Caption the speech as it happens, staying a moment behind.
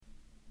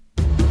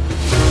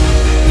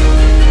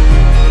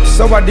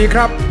สวัสดีค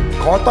รับ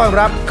ขอต้อน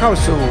รับเข้า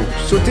สู่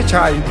สุทธิ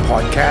ชัยพอ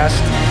ดแคส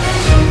ต์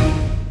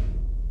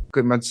คื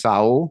นวันเสา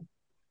ร์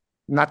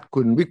นัด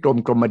คุณวิกรม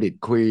กรมดิษ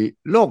ฐ์คุย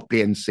โลกเป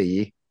ลี่ยนสี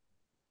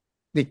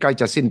นี่ใกล้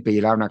จะสิ้นปี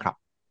แล้วนะครับ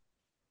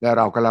และเ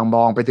รากำลังม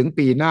องไปถึง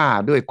ปีหน้า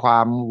ด้วยควา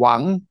มหวั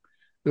ง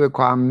ด้วย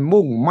ความ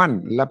มุ่งมั่น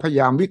และพยา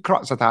ยามวิเครา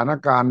ะห์สถาน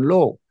การณ์โล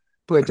ก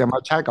เพื่อจะมา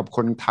ใช้กับค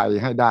นไทย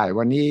ให้ได้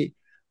วันนี้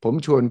ผม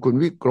ชวนคุณ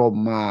วิกรม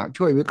มา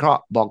ช่วยวิเคราะ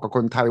ห์บอกกับค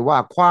นไทยว่า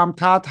ความ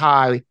ท้าท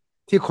าย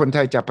ที่คนไท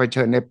ยจะเผ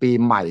ชิญในปี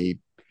ใหม่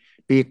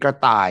ปีกระ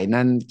ต่าย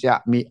นั้นจะ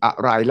มีอะ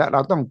ไรและเร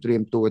าต้องเตรีย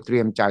มตัวเตรี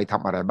ยมใจท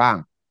ำอะไรบ้าง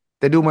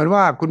แต่ดูเหมือน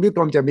ว่าคุณวิก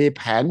รมจะมีแ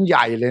ผนให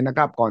ญ่เลยนะค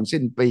รับก่อน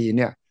สิ้นปีเ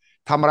นี่ย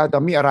ทำอะไรต่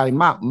อมีอะไร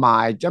มากมา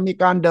ยจะมี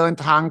การเดิน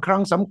ทางครั้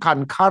งสำคัญ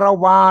คารา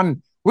วาน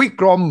วิ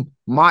กรม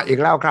มาอีก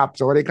แล้วครับ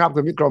สวัสดีครับคุ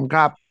ณวิกรมค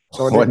รับส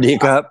วัสดี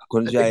ครับคุ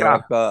ณชัยแล้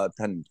วก็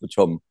ท่านผู้ช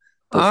ม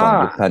ผู้ฟัง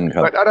ทุกท่านครั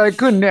บเกิดอะไร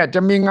ขึ้นเนี่ยจ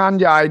ะมีงาน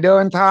ใหญ่เดิ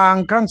นทาง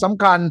ครั้งส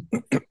ำคัญ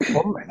ผ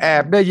มแอ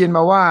บได้ยินม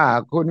าว่า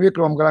คุณวิก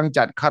รมกำลัง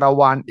จัดคารา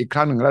วานอีกค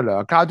รั้งหนึ่งแล้วเหร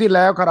อคราวที่แ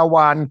ล้วคาราว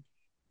าน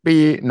ปี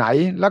ไหน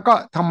แล้วก็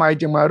ทำไม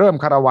จึงมาเริ่ม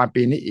คาราวาน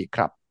ปีนี้อีกค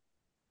รับ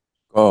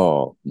ก็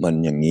มัน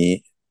อย่างนี้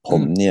ผ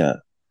มเนี่ย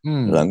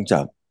หลังจา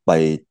กไป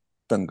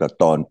ตั้งแต่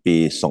ตอนปี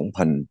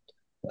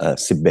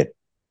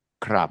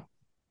2011ครับ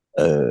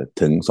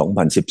ถึง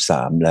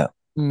2013แล้ว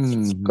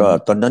ก็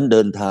ตอนนั้นเ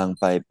ดินทาง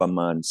ไปประ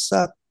มาณ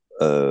สัก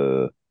เอ่อ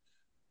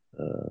เ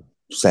อ่อ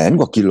แสน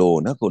กว่ากิโล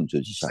นะคุณสุ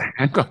ทธิชัยแส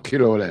นกว่ากิ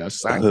โลเลยเหรอ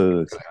แสนเออ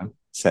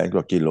แสนก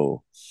ว่ากิโล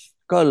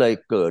ก็เลย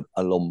เกิดอ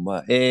ารมณ์ว่า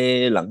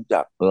หลังจ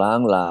ากล้าง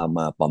ลาม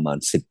าประมาณ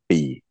10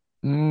 ปี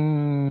อื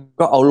ม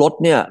ก็เอารถ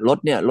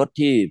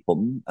ที่ผม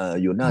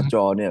อยู่หน้าจ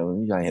อเนี่ยคุ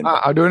ณชายเห็นปะ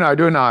เอาดูหน่อย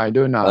ดูหน่อย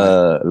ดูหน่อเอ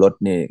ยรถ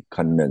นี่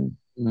คันหนึ่ง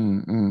อื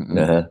มน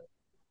ะฮะ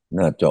ห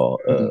น้าจอ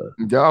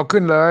เดี๋ยวเอา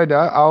ขึ้นเลยเดี๋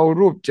ยวเอา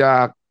รูปจา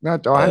กหน้า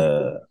จอเอให้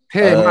อเ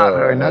ท่เอมาก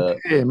เลยอเออ นะ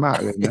เท่มาก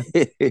เลยนะ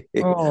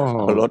โอ้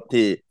เอารถ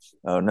ที่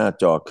เอาหน้า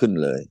จอขึ้น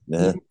เลยนะ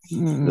อืฮะมอื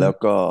มอืมแล้ว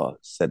ก็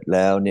เสร็จแ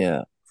ล้วเนี่ย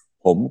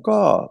ผม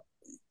ก็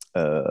เ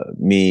อ่อ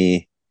มี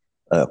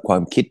ควา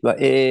มคิดว่า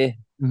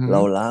อืเร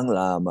ามล้างล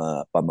ามา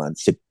ประมาณ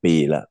10 ปี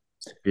แล้ว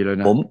ปีเลย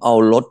นะผมเอา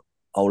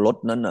รถ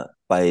นั้นอ่ะ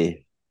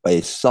ไป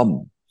ซ่อม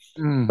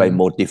อืมไปโ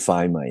มดิฟา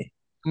ยใหม่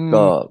อื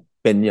ก็ม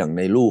เป็นอย่างใ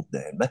นรูปเ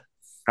นี่ยเห็นไหม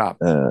ครับ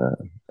เอ่อ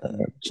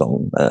สอง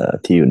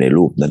ที่อยู่ใน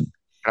รูปนั้น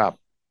ครับ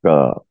ก็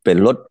เป็น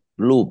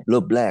รู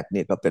ปแรก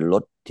นี่ก็เป็นร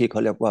ถที่เขา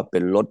เรียกว่าเป็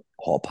นรถ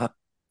หอพัก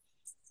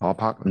หอ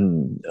พักอืม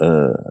เอ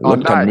อรถ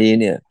คันอนได้นนี้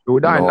เนี่ยดู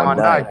ได้นอน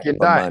ได้นอนได้กิน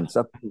ประได้มาณ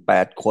สัก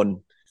8 คน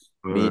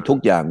เอมีทุก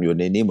ออย่างอยู่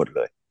ในนี้หมดเ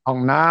ลยห้อง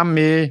น้ำ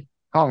มี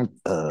ห้อง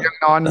เออเตียง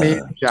นอนเออมี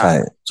ทุกอย่าใช่ง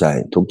ใช่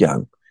ทุกอย่าง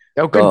เ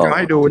ดี๋ยวก็ขึ้นจอใ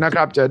ห้ดูนะค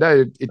รับจะได้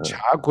อิจฉ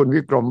าคุณ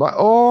วิกรมว่า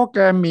โอ้แก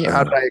มีเออ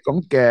ะไรอของ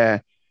แก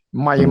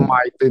ใอืห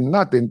ม่มๆตื่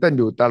นเต้น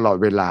อยู่ตลอด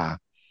เวลา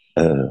เ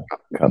ออครั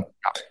บครับ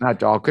หน้า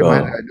จอขึ้นก็มา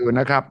ให้ดู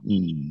นะครับ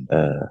เอ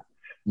อ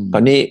อืมคร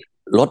าวนี้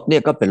รถเนี่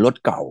ยก็เป็นรถ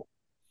เก่า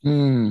อื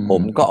ผ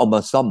มก็มเอาม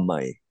าซ่อมให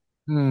ม่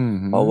อืม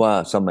อืมเพราะว่า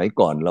สมัย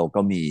ก่อนเรา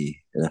ก็มี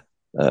นะ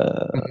เอ่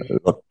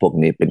รถพวก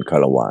นี้เป็นคา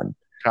ราวาน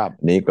ครับ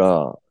นี้ก็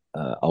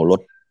เอาร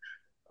ถ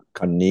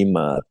คันนี้ม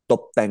าต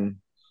กแต่ง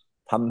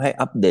ทำให้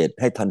อัปเดต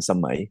ให้ทันส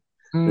มัย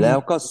อืแล้วม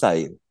ก็ใส่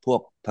พว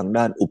กทาง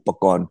ด้านอุป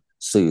กรณ์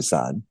สื่อส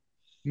าร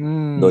อื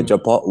โดยเฉม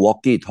พาะ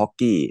walkie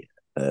talkie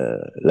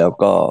แล้ว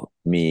ก็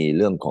มีเ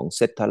รื่องของ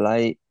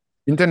satellite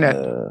อินเทอร์เน็ต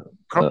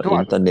ครบถ้วน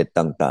อินเทอร์เน็ต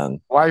ต่าง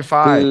ๆ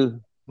Wi-Fi คือ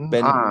เป็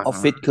นอ่าออฟ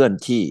ฟิศเคลื่อน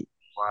ที่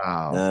ว้า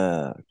วอ่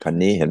คัน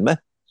นี้เห็นไหม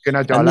ขึ้นห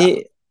น้าจอละอันนี้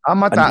อ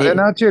มอันนี้ ตะเลย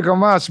นะชื่อค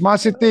ำว่า Smart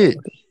City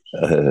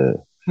เออ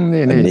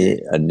นี่นี่ อันนี้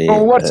อันนี้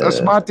Towards a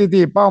Smart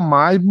City เป้าหม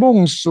ายมุ่ง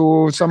สู่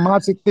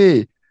Smart City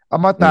อ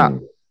มตะอืม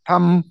ท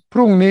ำพ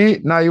รุ่งนี้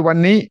ในวัน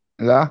นี้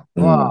เหรอ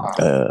อืมว่า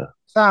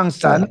สร้าง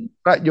สใช่รรค์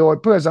ประโยช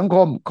น์เพื่อสังค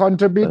ม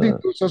contributing เอ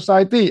อ to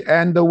society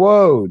and the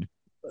world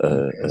เอ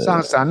อเอสร้าง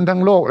อสรรค์ทั้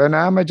งโลกเลยน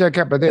ะไม่ใช่แ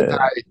ค่ประเทเออศไท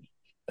ย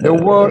เอ The อ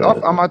เอ World of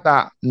ออมตะ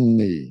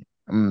นี่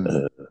อืมเอ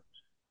อ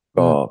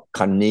ก็อืม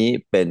คันนี้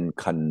เป็น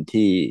คัน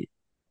ที่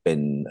เป็น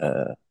อ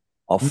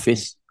อฟฟิ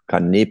ศคั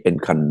นนี้เป็น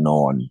คันน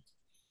อน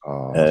อ๋อ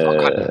เอสอง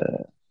คันอ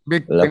บิ๊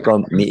กเป็นแล้วก็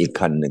มีอีก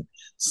คันหนึ่ง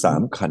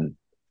3 คัน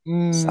อื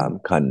มสาม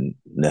คัน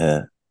นะฮะ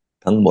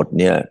ทั้งหมด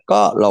เนี่ย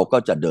ก็เราก็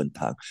จะเดิน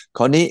ทางค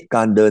ราวนี้ก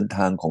ารเดินท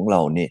างของเร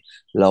าเนี่ย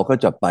เราก็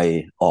จะไป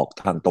ออก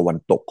ทางตะวัน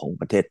ตกของ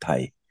ประเทศไท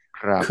ย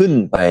ครับขึ้น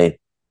ไป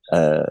เ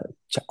อ่อ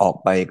ออก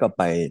ไปก็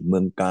ไปเมื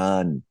องกา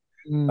ญ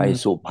อืไป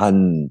สุมพรรณ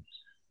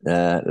น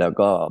ะแล้ว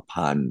ก็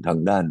ผ่านทาง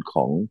ด้านข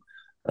อง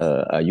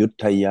อยุ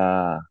ธยา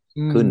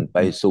อืขึ้นไป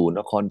มสู่น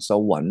ครส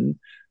วรรค์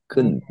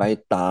ขึ้นไป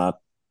ตาก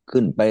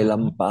ขึ้นไปล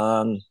ำปา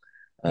ง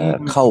อื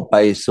เข้ามไป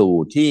สู่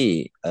ที่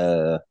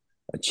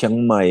เชียง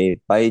ใหม่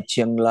ไปเ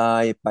ชียงรา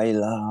ยไป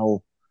ลาว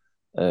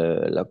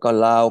แล้วก็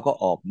ลาวก็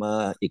ออกมา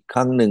อีกค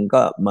รั้งหนึ่ง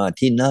ก็มา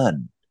ที่น่าน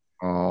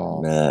อ๋อ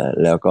นะ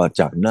แล้วก็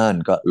จากน่าน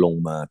ก็ลง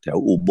มาแถว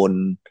อุบล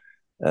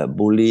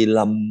บุรี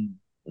รัมย์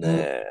นะอื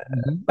มอื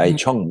มไป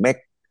ช่องเม็ก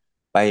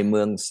ไปเมื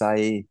องไซ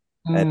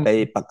อืไปม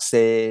ปักเซ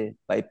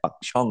ไปปัก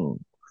ช่อง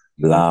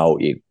อืมลาว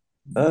อีก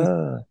เออืม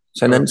อ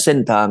ฉะนั้นเส้น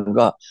ทาง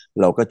ก็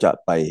เราก็จะ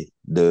ไป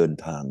เดิน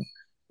ทาง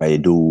ไป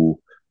ดู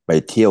ไป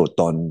เที่ยว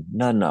ตอนห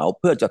น้าหนาว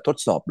เพื่อจะทด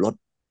สอบรถ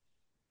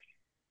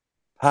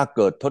ถ้าเ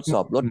กิดทดสอ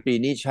บรถปี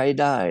นี้ใช้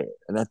ได้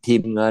นะที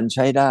มงานใ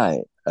ช้ได้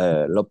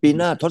เราปี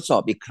หน้าทดสอ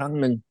บอีกครั้ง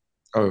หนึ่ง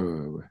เอ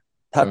อ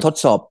ถ้าทด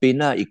สอบปี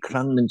หน้าอีกค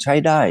รั้งหนึ่งใช้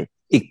ได้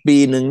อีกปี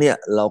หนึ่งเนี่ย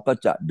เราก็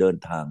จะเดิน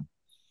ทาง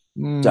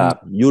อืจาก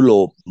มยุโร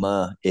ปมา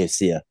เอเ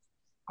ชีย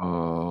อ๋อ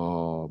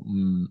อื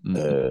มอืเอ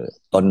มอ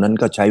ตอนนั้น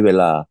ก็ใช้เว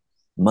ลา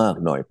มาก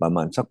หน่อยประม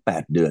าณสัก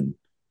8 เดือน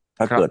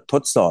ถ้าเกิดครับท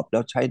ดสอบแล้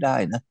วใช้ได้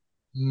นะ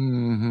อื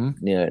มฮึ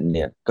เ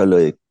นี่ยก็เล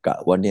ยกะ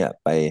ว่าเนี่ย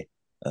ไป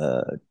เอ่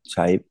อใ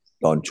ช้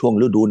ตอนช่วง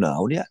ฤดูหนา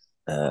วเนี่ย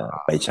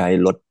ไปใช้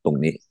รถตรง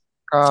นี้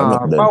ก็สำหรั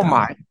บเดินทาง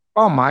เ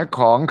ป้าหมายข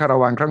องคารา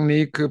วานครั้งนี้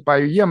คือไป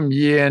เยี่ยมเ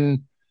ยียน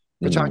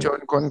ประชาอืมชน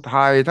คนไท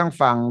ยทั้ง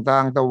ฝั่งทา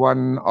งตะวัน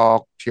ออ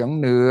กเฉียง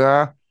เหนือ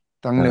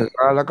ทางเหนือใช่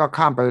แล้วก็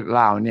ข้ามไปล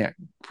าวเนี่ย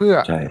เพื่อ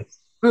ใช่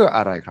เพื่ออ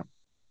ะไรครับ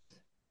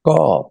ก็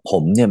ผ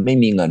มเนี่ยไม่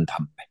มีเงินท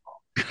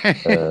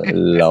ำ เออ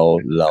เรา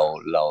เรา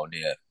เราเ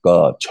นี่ยก็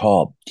ชอ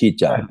บที่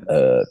จะ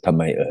ทำไ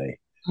ม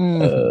อื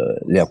เอม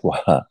เรียกว่า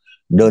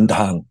เดินท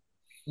าง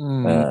อื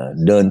ม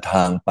เดินท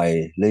างไป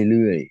เ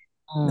รื่อย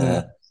อืๆนะ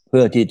มเ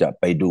พื่อที่จะ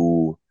ไปดู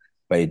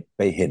ไปไ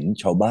ปเห็น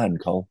ชาวบ้าน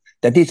เขา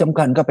แต่ที่สำ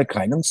คัญก็ไปข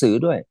ายหนังสือ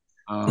ด้วย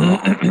อ๋อ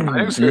ห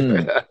นัง อืสือม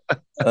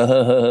เอ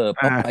อเ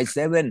พราะไปอ่าเซ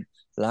เว่น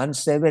ร้าน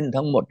เซเว่น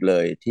ทั้งหมดเล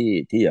ย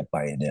ที่จะไป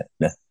เนี่ย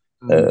นะ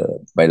อืเออ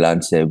มไปร้าน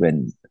เซเว่น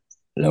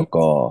อืมแล้ว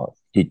ก็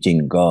ที่จริง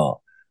ก็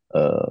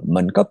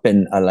มันก็เป็น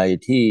อะไร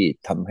ที่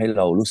ทำให้เ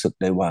รารู้สึก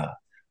ได้ว่า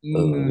อื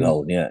เรา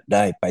มเนี่ยไ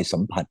ด้ไปสั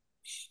มผัส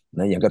น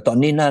ะอย่างกับตอน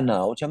นี้หน้าหนา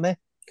วใช่ไหม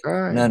ใช่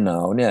หน้าหนา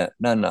วเ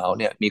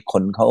นี่ยมีค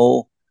นเขา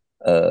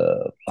เอ่อ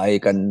ไป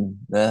กัน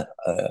นะ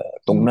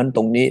ตรงนั้นอืมต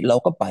รงนี้เรา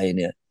ก็ไปเ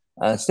นี่ย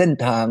เส้น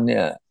ทางเนี่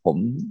ยผม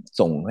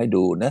ส่งให้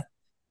ดูนะ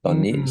ตอือน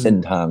นี้เส้น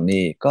มทาง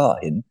นี่ก็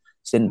เห็น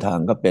เส้นทาง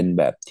ก็เป็น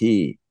แบบที่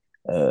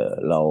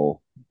เรา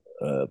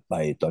ไป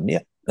ตอนเนี้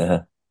ยนะฮะ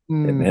อื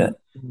มเห็นไหมฮะ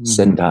อืเ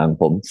ส้นมทาง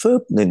ผมฟึ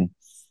บหนึ่ง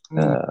อืเ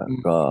อ่มอ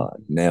ก็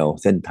แนว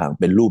เส้นทาง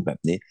เป็นรูปแบบ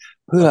นี้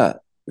เพื่อ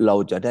เรา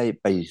จะได้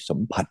ไปสั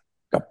มผัส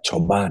กับชา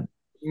วบ้าน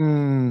อื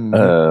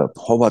มเ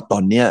พราะว่าตอ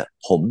นเนี้ย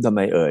ผมทำไม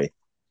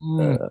อืเ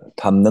อ่อม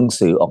ทำหนัง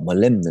สือออกมา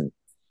เล่มหนึ่ง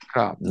ค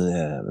รับ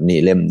นี่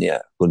เล่มเนี่ย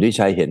คุณทิ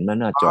ชัยเห็นไหม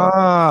หน้าอ่าจอ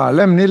เ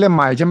ล่มนี้เล่มใ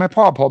หม่ใช่ไหม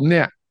พ่อผมเ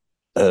นี่ย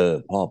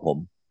พ่อผม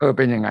เ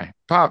ป็นยังไง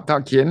ภาพถ้า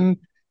เขียน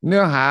เนื้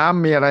อหา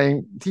มีอะไร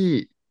ที่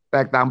แต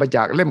กต่างไปจ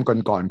ากเล่ม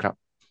ก่อนๆครับ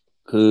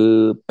คือ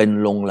เป็น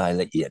ลงราย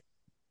ละเอียด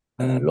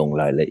อืมลง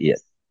รายละเอียด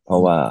เพอืมรา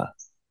ะว่า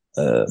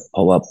เพร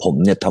าะว่าผม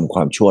เนี่ยทำคว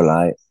ามชั่วร้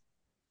าย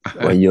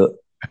ไว้เยอะ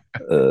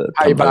ไท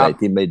ยทำอะไรบาป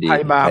ที่ไม่ดีไท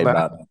ยบาปอะไทยบ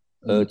าป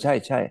อืมใช่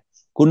ใช่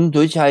คุณสุ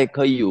วิชัยเค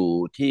ยอยู่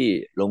ที่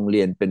โรงเ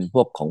รียนเป็นพ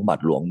วกของบาท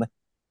หลวงไหม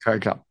เคย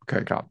ครับเค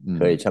ยครับอืมเ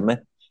คยใช่ไหม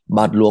บ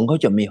าทหลวงเขา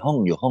จะมีห้อง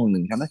อยู่ห้องห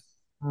นึ่งใช่ไหม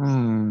อื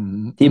ม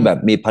อืที่มแบบ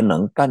มีผนั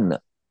งกั้นอ่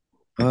ะ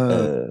เอเอ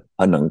อ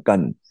ผนังกั้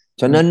น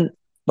ฉะนั้นอืม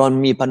ตอน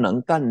มีผนัง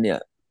กั้นเนี่ย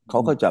เขา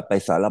ก็จะไป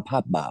สารภา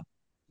พบาป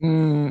อื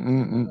มอื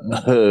มอืมอืม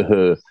เอ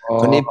ออ๋อ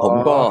คราวนี้ผม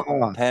ก็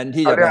แทน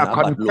ที่จะไปเขาเรียกว่า หา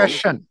บัตรหลวง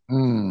confession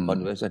อืม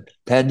conversion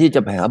แทนที่จ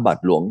ะไปหาบัต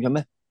รหลวงใช่ไหม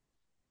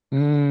อื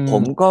ผ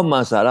มมก็มา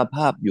สารภ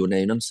าพอยู่ใน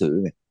หนังสือ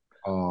ไง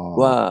อ๋อ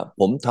ว่า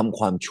ผมทำค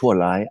วามชั่ว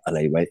ร้ายอะไร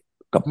ไว้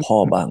กับพ่อ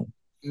บ้าง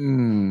อื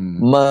ม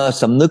มา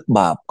สำนึกบ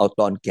าปเอา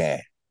ตอนแก่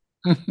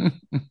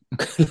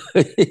เล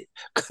ย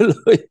ก็เล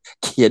ย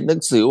เขียนหนั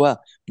งสือว่า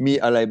มี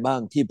อะไรบ้าง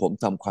ที่ผม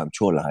ทำความ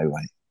ชั่วร้ายไ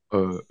ว้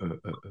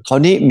คราว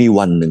นี้มี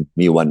วันหนึ่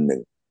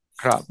ง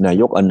ครับนา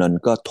ยกอนัน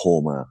ต์ก็โทร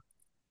มา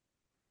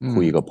อืม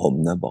คุยกับผม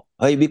นะบอก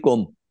เฮ้ยวิกรม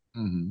อื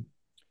ม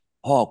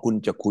พ่อคุณ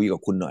จะคุยกับ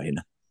คุณหน่อยน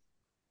ะ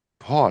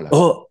พ่อเหรอเอ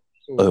อ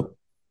โอ้เออ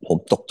ผม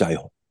ตกใจ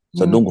อืม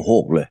สะดุ้งโฮ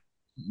กเลย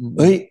อืมอืมเ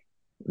ฮ้ย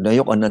นาย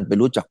กอนันต์ไป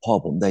รู้จักพ่อ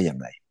ผมได้ยัง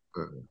ไงเอ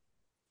อ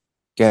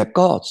แก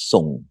ก็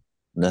ส่ง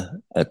นะ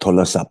โทร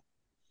ศัพท์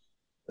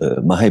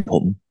มาให้ผ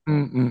มอื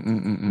มอืมอืม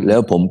อืมอืมแล้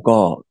วผมก็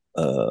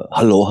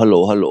ฮัลโหลฮัลโหล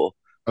ฮัลโหล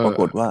เออปรา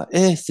กฏว่าเ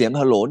อ๊ะเสียง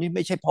ฮัลโหลนี่ไ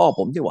ม่ใช่พ่อ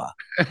ผมดีหว่า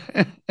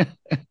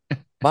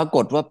ปราก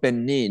ฏว่าเป็น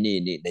นี่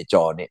ในจ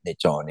อนี่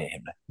เห็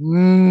นไหมอื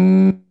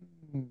ม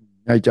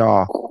ในจอ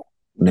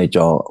ในจ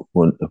อ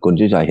คุณ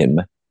ชื่อใจเห็นไหม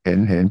เ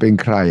ห็นเป็น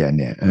ใครอ่ะ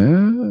เนี่ย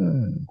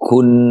คุ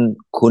ณ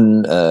คุณ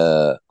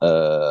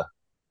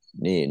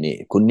นี่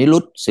คุณนิรุ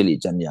ตศิริ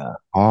จัญญา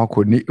อ๋อ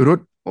คุณนิรุ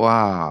ตว้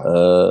าวเอ่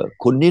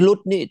คุณนิรุต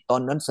นี่ตอ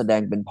นนั้นแสด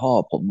งเป็นพ่อ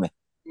ผมไง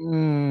อื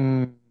ม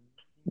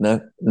นะ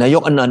นาย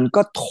กอนันต์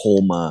ก็โทร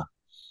มา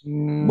อื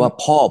ว่าม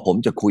พ่อผม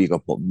จะคุยกั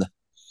บผมนะ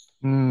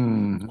อื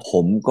มผ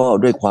มก็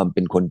ด้วยความเ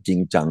ป็นคนจริง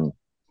จัง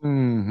อื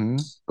ม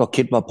ก็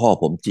คิดว่าพ่อ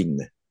ผมจริงไ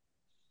ง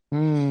อื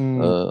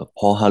มพ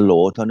อฮัลโหล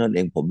เท่านั้นเอ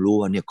งผมรู้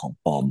ว่าเนี่ยของ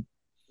ปลอม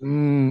อื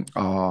ม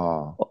อ๋อ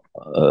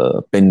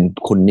เป็น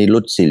คุณนิรุ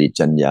ตศิริ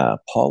จัญญา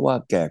เพราะว่า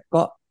แก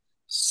ก็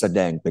แสด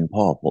งเป็น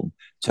พ่อผม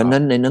ฉะนั้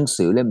นในหนัง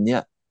สือเล่มเนี้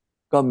ย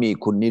ก็มี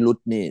คุณนิรุต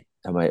นี่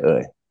ทำไม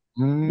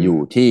อือยู่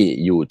มที่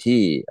อยู่ที่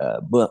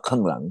เบื้องข้า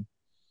งหลัง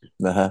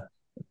นะฮะ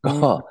ก็อื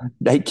ม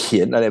ได้เขี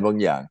ยนอะไรบาง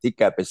อย่างที่แ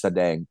กไปแส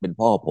ดงเป็น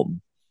พ่อผม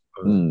เอ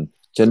ออืม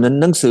ฉะนั้น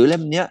หนังสือเล่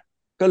มเนี้ย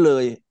ก็เล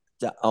ย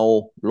จะเอา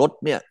รถ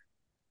เนี่ย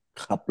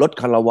ขับรถ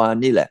คาราวาน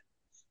นี่แหละ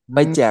ไปอื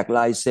มแจกล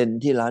ายเซ็น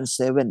ที่ร้านเซ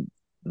เว่น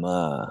มา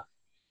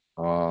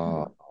อ๋อ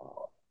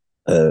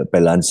ไป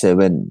ร้านเซเ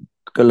ว่น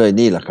ก็เลย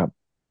นี่แหละครับ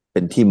เป็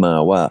นที่มา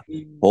ว่า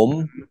ผม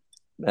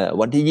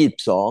วันที่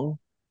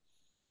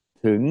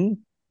22ถึง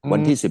อืวั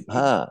นที่ม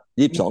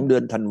22เดือ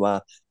นธันวา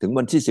ถึง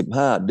วันที่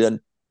15เดือน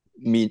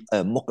มี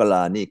มกร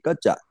านี่ก็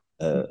จะ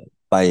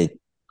ไป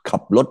ขั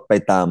บรถไป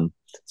ตาม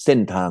เส้น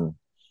ทาง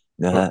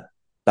นะฮะ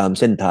ตาม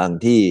เส้นทาง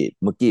ที่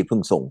เมื่อกี้เพิ่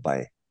งส่งไป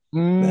อื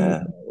นะฮะ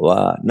มว่า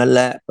นั่นแห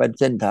ละเป็น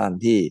เส้นทาง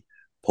ที่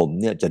ผม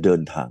เนี่ยจะเดิ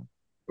นทาง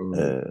อืเอ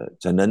มอ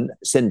ฉะนั้น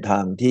เส้นทา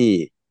ง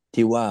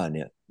ที่ว่าเ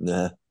นี่ยน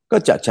ะก็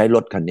จะใช้ร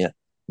ถคันเนี้ย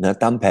นะ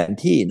ตามแผน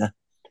ที่นะ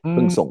อืเ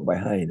พิ่งส่งมไป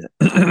ให้นะ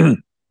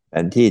แผ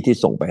นที่ที่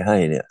ส่งไปให้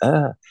เนี่ย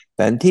แผ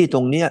นที่ต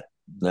รงเนี้ย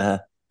นะฮะ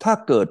ถ้า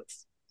เกิด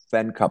แฟ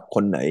นคลับค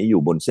นไหนอ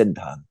ยู่บนเส้น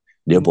ทาง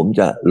เดี๋ยวผม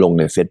จะลง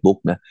ใน Facebook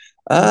นะ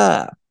อ่า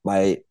ไป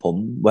ผม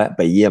แวะไ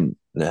ปเยี่ยม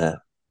นะฮะ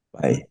ไป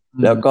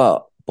อืมแล้วก็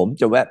ผม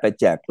จะแวะไป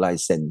แจกลาย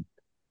เซ็น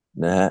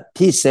นะฮะ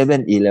ที่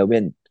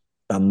7-Eleven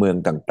ตามเมือง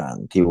ต่าง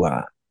ๆที่ว่า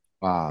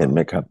ว้าวเห็นไหม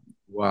ครับ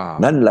ว้าว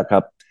นั่นแหละครั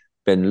บ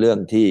เป็นเรื่อง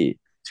ที่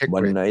เช็ควั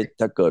นไหนเรตติ้ง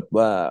ถ้าเกิด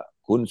ว่า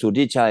คุณสุท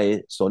ธิชัย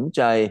สนใ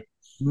จ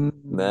อื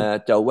นะม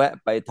จะแวะ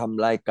ไปท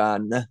ำรายการ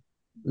นะ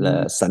อืและ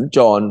มสัญจ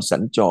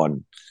ร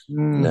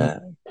อืนะ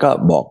มก็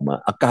บอกมา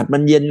อากาศมั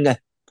นเย็นไง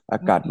อา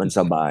อืกาศมันส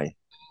มบาย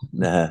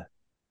นะฮะ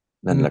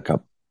นั่นแหละอืมครับ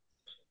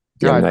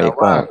ใช่ยังไงก็แต่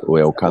ว่าเว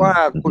ลคัม แต่ว่า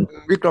คุณ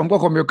วิกรมก็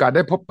คงมีโอกาสไ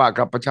ด้พบปะ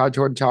กับประชาช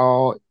นชาว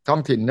ท้อ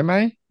งถิ่นได้ไหม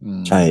อื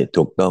มใช่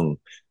ถูกต้อง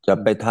จะ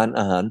ไปอืมทาน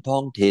อาหารท้อ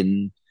งถิ่น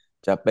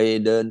จะไป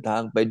เดินทา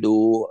งไปดู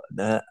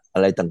นะฮะอะ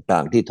ไรต่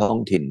างๆที่ท้อง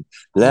ถิ่น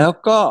แล้ว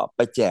ก็ไป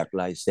แจก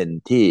ลายเซ็น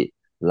ที่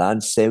ร้าน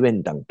เซเว่น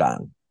ต่าง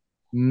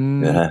อื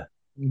ๆนะฮะ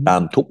มตา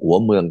มทุกหัว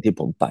เมืองที่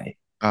ผมไป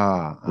อ่า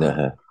อ่านะ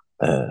ฮะ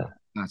เออ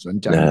น่าสน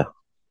ใจนะฮะมาก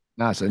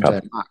น่าสนใจครับ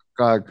มาก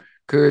ก็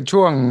คือ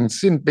ช่วง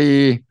สิ้นปี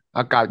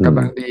อากาศอืมกำ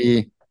ลังดี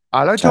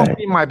แล้วช่ใช่วง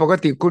ปีใหม่ปก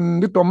ติคุณ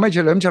วิกรมไม่เฉ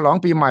ลิมฉลอง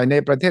ปีใหม่ใน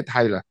ประเทศไท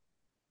ยเหรอ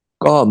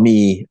ก็มี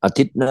อา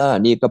ทิตย์หน้า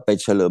นี่ก็ไป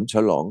เฉลิมฉ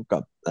ลองกั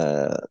บ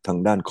ทาง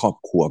ด้านครอบ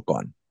ครัวก่อ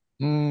น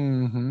อืม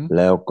หืมแ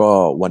ล้วก็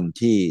วัน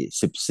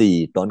ที่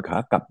14ตอนขา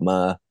กลับมา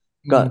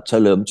ก็อืมเฉ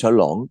ลิมฉ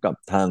ลองกับ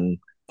ทาง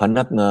พ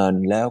นักงาน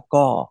แล้ว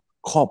ก็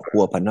ครอบครั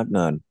วพนักง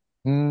าน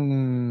อืม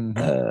หืม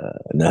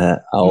นะฮะ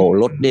เอาอื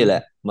รถนี่แหล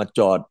ะมมาจ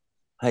อด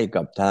ให้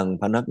กับทาง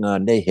พนักงาน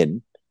ได้เห็น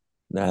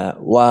นะฮะ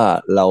ว่า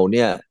เราเ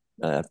นี่ย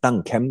ตั้ง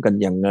แคมป์กัน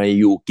ยังไง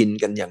อยู่กิน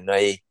กันยังไง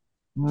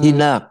อืที่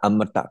นามคอม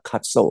ตะคั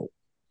ตโซ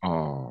อ๋อ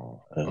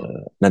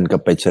นั่นก็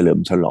ไปเฉลิม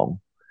ฉลอง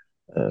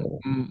เอ่อ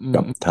อืมอืม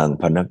กับอืมทาง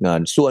พนักงาน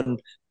ส่วน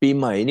ปี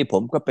ใหม่นี่ผ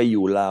มก็ไปอ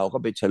ยู่ลาวก็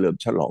ไปเฉลิม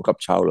ฉลองกับ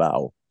ชาวลาว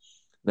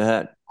นะฮะ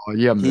อ๋อ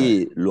เยี่ยมเลที่ย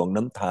หลวง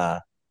น้ำทา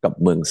กับ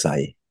เมืองไซ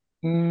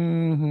อื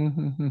มหืม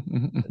หืมหืมหื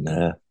มหืนะ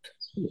มฮะ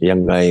ยั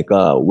งไง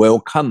ก็เวล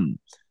คัม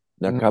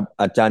อืมนะครับ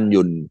อาจารย์ห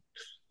ยุ่น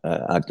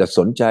อาจจะส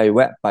นใจแว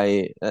ะไป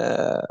เอ่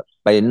อ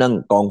ไปนั่ง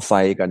กองไฟ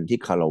กันที่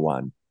คาราวา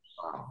น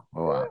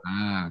ว่า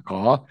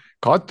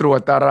ขอตรวจ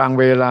ตาราง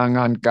เวลาง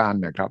านการ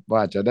นะครับว่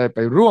าจะได้ไป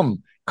ร่วม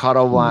คาร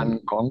าวานอื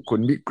มของคุ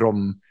ณวิกรม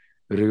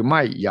หรือไ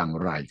ม่อย่าง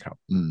ไรครับ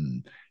อืม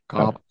ขอบค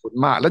รับคุณ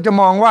มากแล้วจะ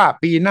มองว่า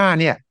ปีหน้า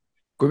เนี่ย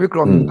คุณวิก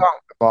รมอืมต้อง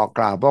บอก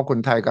กล่าวเพราะคน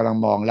ไทยกำลัง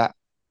มองแล้ว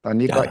ตอน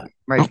นี้ก็จ้าอีก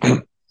ไม่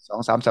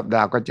2-3 สัปด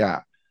าห์ก็จะ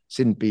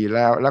สิ้นปีแ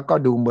ล้วก็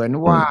ดูเหมือน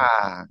ว่าอืม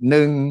ห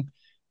นึ่ง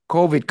โค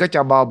วิดก็จ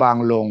ะเบาบาง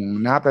ลง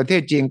นะประเท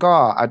ศจีนก็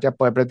อาจจะ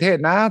เปิดประเทศ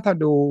นะถ้า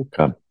ดู ค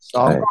รับส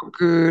องใช่ก็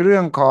คือเรื่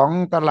องของ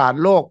ตลาด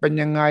โลกเป็น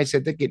ยังไงเศร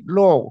ษฐกิจโ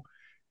ลก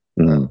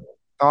อืมเอ่อ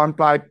ตอน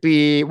ปลายปี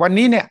วัน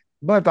นี้เนี่ย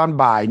เมื่อตอน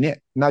บ่ายเนี่ย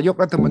นายก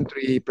รัฐอืมมนต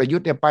รีประยุท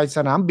ธ์เนี่ยไปส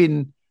นามบิน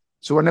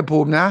สุวรรณภู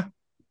มินะ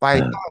ไป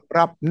ต้อนอ่า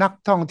รับนัก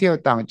ท่องเที่ยว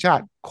ต่างชา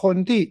ติคน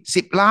ที่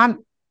10 ล้าน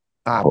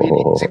โอ้โหปี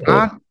นี้สิบเออล้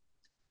าน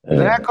เอ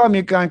และก็อ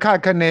มีการคาด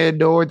คะเน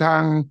โดยทา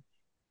ง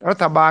รั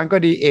ฐบาลก็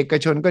ดีเอก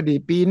ชนก็ดี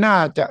ปีหน้า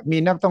จะมี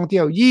นักท่องเที่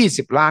ยว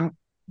20 ล้าน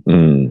อื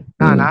ม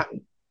อืม หน้านะ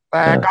แ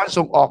ต่อ่าการ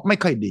ส่งออกไม่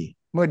ค่อยดี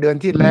เมื่อเดือน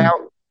ที่อืมแล้ว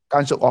กา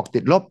รส่งออกติ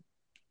ดลบ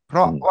เพร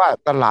าะอืมว่า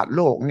ตลาดโ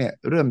ลกเนี่ย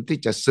เริ่มที่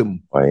จะซึม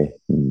ไว้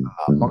อืม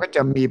อืมมันก็จ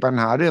ะมีปัญ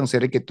หาเรื่องเศร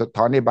ษฐกิจถดถ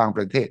อนในบางป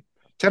ระเทศ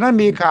ฉะนั้น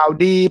มีข่าว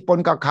ดีปน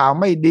กับข่าว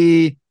ไม่ดี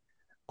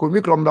คุณ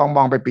วิกรมลองม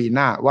องไปปีห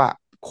น้าว่า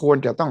ควร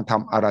จะต้องท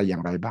ำอะไรอย่า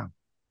งไรบ้าง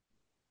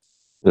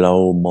เรา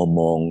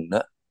มองน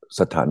ะ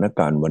สถานก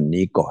ารณ์วัน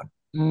นี้ก่อน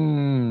อื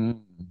ม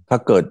ถ้า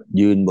เกิด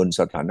ยืนบน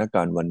สถานก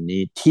ารณ์วัน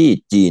นี้ที่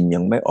จีนยั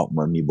งไม่ออกม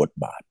ามีบท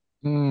บาท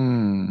อื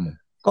ม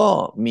ก็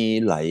มี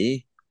หลาย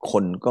ค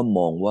นก็ม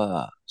องว่า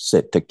เศร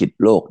ษฐกิจ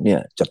โลกเนี่ย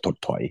จะถด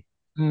ถอย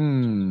อื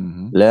ม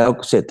แล้ว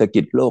เศรษฐ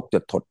กิจโลกจะ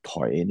ถดถ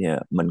อยเนี่ย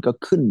มันก็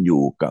ขึ้นอ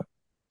ยู่กับ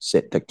เศร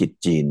ษฐกิจ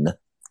จีนนะ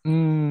อื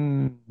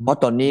เพราะ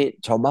มตอนนี้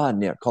ชาวบ้าน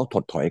เนี่ยเขาถ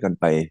ดถอยกัน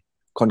ไป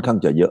ค่อนข้าง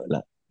จะเยอะแ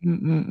ล้ว อืม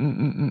อืมอืม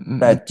อืมอืมอืม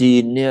แต่จี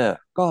นเนี่ย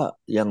ก็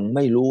ยังไ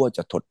ม่รู้ว่าจ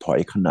ะถดถอย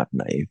ขนาดไ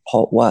หนเพรา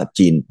ะว่า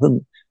จีนเพิ่ง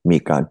มี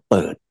การเ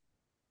ปิด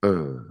เอ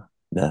อ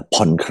นะ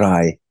ผ่อนคลา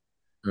ย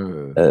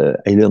เออ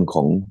ไอ้เรื่องข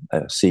อง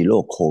ซีโร่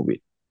โควิด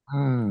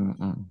อืม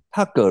อืม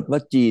ถ้าเกิดว่า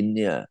จีนเ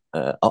นี่ย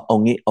เอา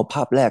งี้เอาภ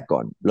าพแรกก่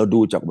อนเราดู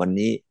จากวัน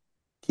นี้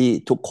ที่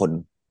ทุกคน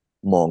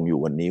มองอยู่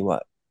วันนี้ว่า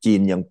จีน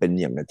ยังเป็น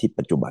อย่างที่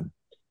ปัจจุบัน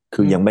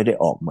คือยังไม่ได้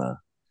ออกมา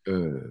เอ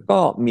อก็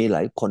มีหล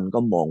ายคนก็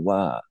มองว่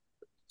า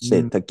อืมเศร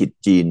ษฐกิจ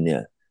จีนเนี่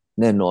ย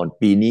แน่นอน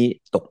ปีนี้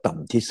ตกต่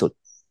ำที่สุด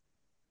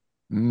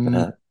อืมนะฮ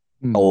ะ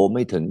โตอืมไ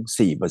ม่ถึง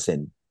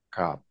4%ค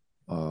รับ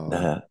เออน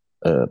ะฮะ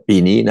ปี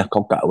นี้นะเข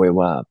ากะไว้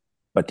ว่า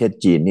ประเทศ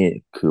จีนนี่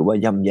ถือว่า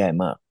ย่ำแย่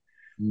มาก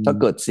อืถ้า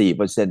เกิดม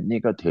4%นี่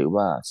ก็ถือ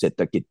ว่าเศรษ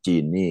ฐกิจจี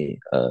นนี่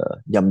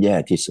ย่ำแย่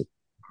ที่สุด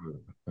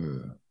เออ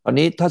ตอน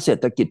นี้ถ้าเศรษ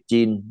ฐกิจ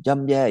จีนย่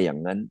ำแย่อย่าง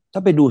นั้นถ้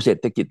าไปดูเศรษ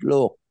ฐกิจโล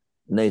ก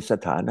ในส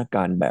ถานก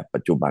ารณ์แบบปั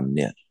จจุบันเ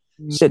นี่ย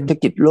อืเศรษฐ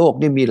มกิจโลก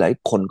นี่มีหลาย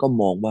คนก็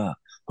มองว่า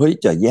เฮ้ย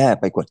จะแย่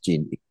ไปกว่าจีน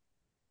อีก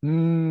อื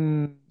ม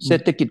อืมเศร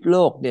ษฐกิจโล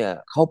กเนี่ย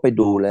เข้าไป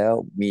ดูแล้ว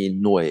มี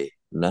หน่วย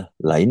นะ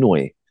หลายหน่ว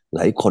ยหล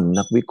ายคน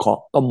นักวิเคราะ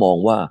ห์ก็มอง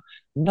ว่า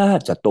น่า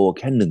จะโตแ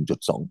ค่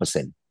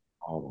1.2%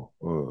อ๋อ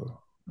เออ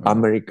เอออ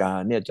เมริกา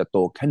เนี่ยจะโต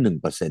แค่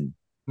1%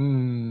อื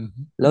ม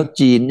อืแล้วม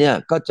จีนเนี่ย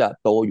ก็จะ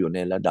โตอยู่ใน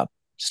ระดับ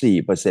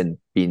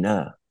4%ปีหน้า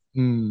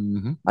อื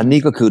มอันนี้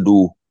ก็คือดู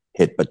เ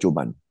หตุปัจจุ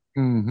บัน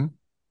อืม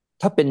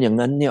ถ้าเป็นอย่าง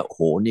นั้นเนี่ยโห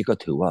นี่ก็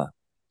ถือว่า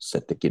เศร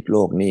ษฐกิจโล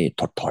กนี่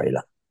ถดถอยล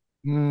ะ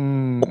อื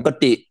ปกม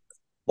ติ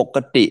ปก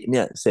ติเ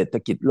นี่ยเศรษฐ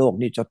กิจโลก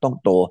นี่จะต้อง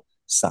โต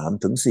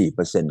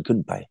3-4%ขึ้น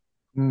ไป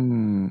อื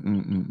มอื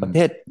มอืมอืมประเท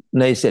ศ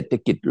ในเศรษฐ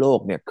กิจโลก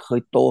เนี่ยเค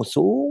ยโต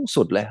สูง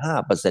สุดเลย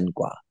5%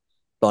กว่า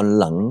ตอน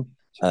หลัง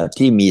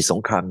ที่มีสง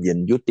ครามเย็น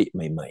ยุติใ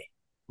หม่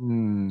อื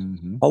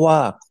ๆเพมราะว่า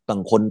ต่า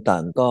งคนต่า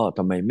งก็ท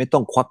ำไมไม่ต้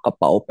องควักกระ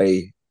เป๋าไป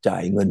จ่า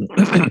ยเงิน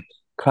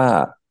ค่า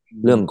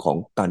เรื่องของ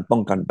การป้อ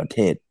งกันประเท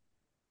ศ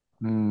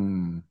อื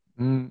ม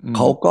อืมอืมเข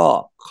าก็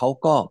เขา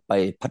ก็ไป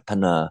พัฒ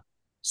นา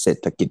เศรษ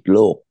ฐกิจโล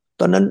ก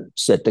ตอนนั้น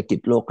เศรษฐกิจ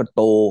โลกก็โ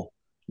ต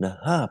นะ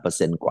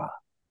5%กว่า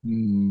อื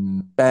ม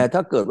แต่ถ้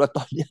าเกิดว่าต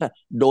อนเนี้ย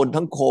โดน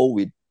ทั้งโค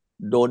วิด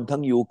โดนทั้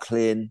งยูเคร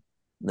น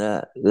นะ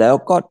แล้ว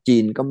ก็จี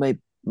นก็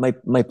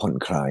ไม่ผ่อน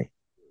คลาย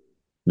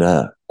นะ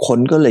คน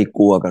ก็เลยก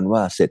ลัวกันว่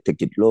าเศรษฐ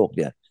กิจโลกเ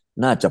นี่ย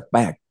น่าจะแ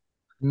ป๊ก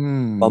อื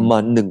ประมา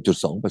ณม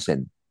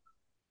1.2%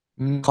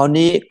อืมคราว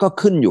นี้ก็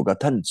ขึ้นอยู่กับ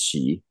ท่าน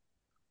ฉี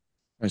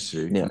I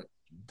see เนี่ย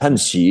ท่าน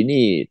ฉี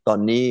นี่ตอน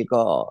นี้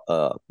ก็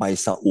ไป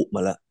ซาอุม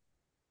าแล้ว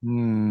อื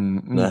ม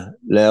อืมนะ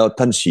แล้ว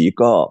ท่านฉี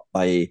ก็ไป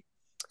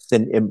เซ็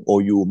น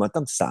MOU มา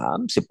ตั้ง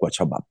30 กว่าฉ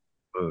บับ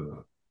เออ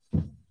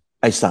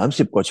ไอ้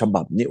30 กว่าฉ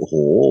บับนี่โอ้โห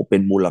เป็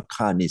นมูล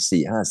ค่า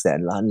นี่4-5 แสน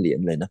ล้านเหรียญ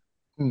เลยนะ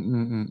อืมอื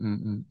มอืมอืม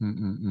อืมอืม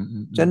อืมอืมอื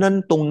มอืมฉะนั้น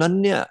ตรงนั้น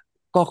เนี่ย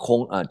ก็คง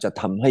อาจจะ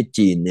ทำให้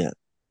จีนเนี่ย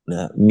น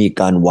ะมี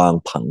การวาง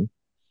ผัง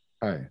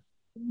ใช่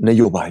น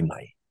โยบายใหม่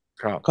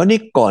ครับคราวนี้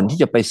ก่อนที่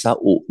จะไปซา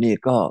อุนี่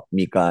ก็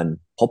มีการ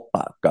พบป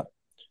ะกับ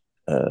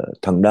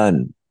ทางด้าน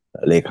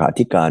เลขา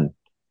ธิการ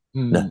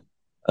อืมนะ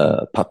อืม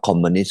พรรคคอม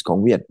มิวนิสต์ของ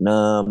เวียดน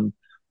าม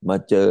มา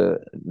เจอ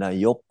นา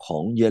ยกขอ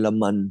งเยอร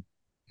มัน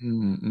อืม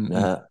อืมอืมน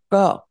ะฮะ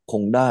ก็ค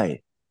งได้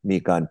มี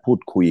การพูด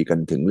คุยกัน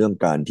ถึงเรื่อง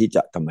การที่จ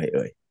ะทำไมเ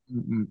อ่ย อื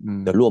มอืมอืม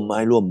จะร่วมไม้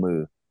ร่วมมือ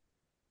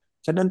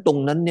ฉะนั้นตรง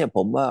นั้นเนี่ยผ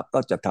มว่าก็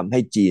จะทำให้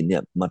จีนเนี่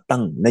ยมาตั้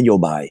งนโย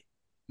บาย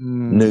อื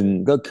หนึ่งม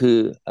ก็คือ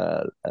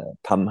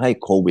ทำให้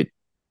โควิด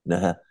น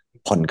ะฮะ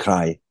ผ่อนคล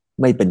าย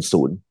ไม่เป็น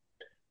ศูนย์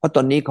เพราะต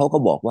อนนี้เขาก็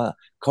บอกว่า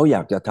เขาอย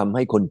ากจะทำใ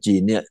ห้คนจี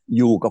นเนี่ย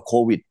อยู่กับโค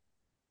วิด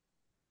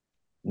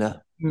นะ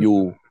อยู่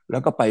อืมแล้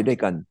วก็ไปด้วย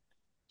กัน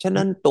ฉะ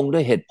นั้นตรงด้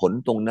วยเหตุผล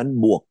ตรงนั้น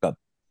บวกกับ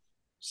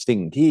สิ่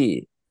งที่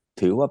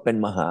ถือว่าเป็น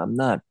มหาอ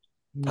ำนาจ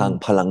ทาง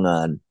พลังงา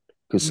น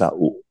คือซา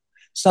อุค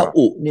ซารับ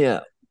อุเนี่ย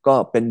ก็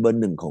เป็นเบอร์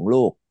หนึ่งของโล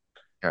ก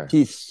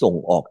ที่ใช่ส่ง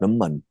ออกน้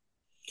ำมัน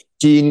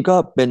จีนก็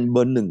เป็นเบ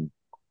อร์หนึ่ง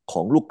ข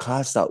องลูกค้า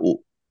ซาอุ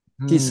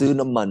อืที่ซื้อม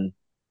น้ำมัน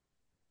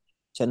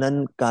ฉะนั้น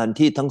การ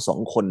ที่ทั้งสอง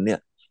คนเนี่ย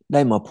ไ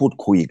ด้มาพูด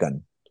คุยกัน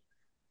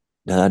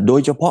นะโด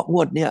ยเฉพาะง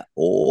วดเนี่ยโ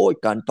อ้ย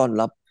การต้อน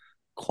รับ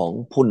ของ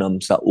ผู้น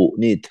ำซาอุ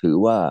นี่ถือ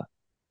ว่า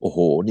โอ้โห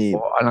นี่โอ้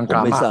อลังก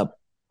ารมาก ผมไม่ทราบ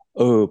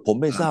ผม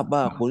ไม่ทราบว่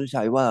าคุณ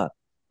ชัยว่า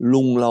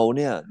ลุงเราเ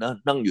นี่ยนะ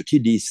นั่งอยู่ที่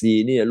ดีซี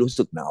เนี่ยรู้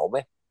สึกหนาวไหม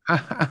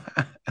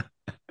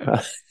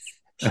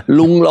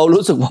ลุงเรา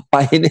รู้สึกว่าไป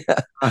เนี่ย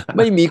ไ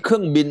ม่มีเครื่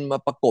องบินมา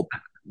ประกบ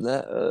น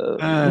ะเอ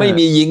ไม่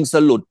มีอยิงส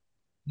ลุด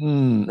อื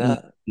มอืนะม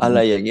อืมอะไร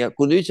อย่างเงี้ย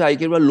คุณวิชัย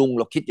คิดว่าลุงเ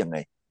ราคิดยังไง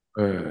เ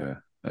ออ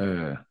เอ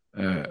อเ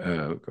ออเอ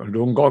อ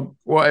ลุงก็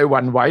ว่าไอ้ห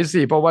วั่นไหว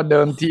สิเพราะว่าเ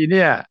ดิมทีเ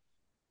นี่ย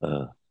เอ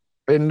อ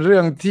เป็นเรื่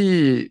องที่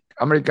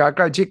อเมริกาใก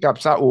ล้ชิดกับ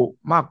ซาอุ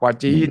มากกว่า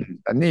จีอืมน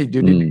แต่นี่อ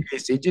ยู่อืมดี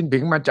ๆสีจิ้นผิ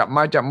งมาจับไ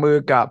ม้จับมือ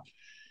กับ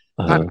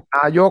ท่านเออน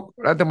ายก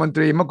รัฐมนต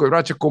รีมกุฎร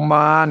าชกุม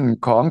าร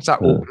ของซา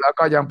อุเออแล้ว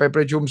ก็ยังไปป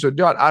ระชุมสุด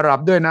ยอดอาหรับ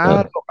ด้วยนะเอ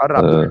อโลกอาหเออ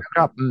รับด้วยนะค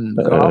รับเอ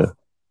อ Gulf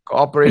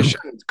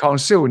Cooperation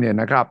Council เนี่ย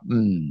นะครับอื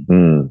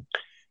ม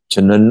ฉ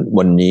ะนั้น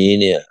วันนี้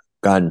เนี่ย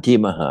การที่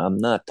มหาอ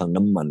ำนาจทาง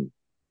น้ำมัน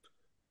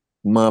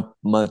มา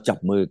มาจับ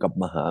มือกับ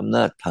มหาอำน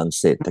าจทาง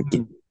เศรษฐกิ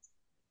จ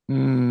อื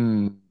ม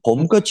ผม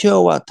ก็เชื่อ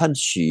ว่าท่าน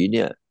ฉีเ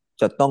นี่ย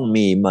จะต้อง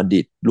มีมา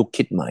ดิดลูก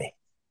คิดใหม่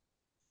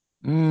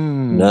อื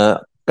นะ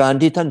มการ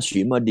ที่ท่านฉี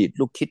มาดิด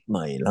ลูกคิดให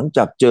ม่หลังจ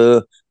ากเจอ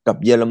กับ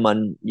เยอรมัน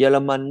เยอร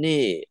มัน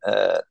นี่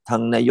ทา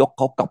งนายกเ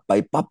ขากลับไป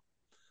ปั๊บ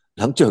ห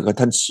ลังเจอกับ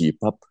ท่านฉี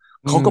ปั๊บ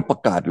เขาก็ประ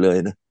อืมกาศเลย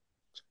นะ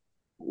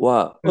ว่า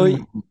อืเอ้ย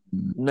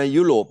ม ใน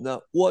ยุโรปนะ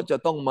อ้วจะ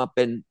ต้องมาเ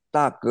ป็น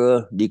ต้าเกอ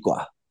ร์ดีกว่า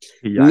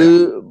พี่ใหญ่ลือ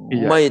พี่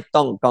ใหญ่ไม่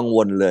ต้องกังว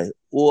ลเลย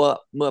อ้ว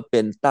เมื่อเป็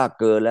นต้า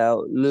เกอแล้ว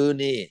ลือ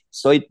นี่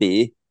ซอยตี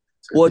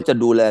อ้วสุดที่จะ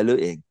ดูแลลือ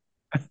เอง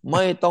ไ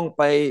ม่ต้องไ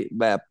ป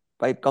แบบ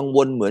ไปกังว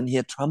ลเหมือนเฮี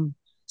ยทรัมป์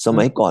ส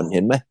มัยอืมก่อนเ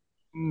ห็นไหม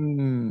อื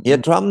มเฮีอืมย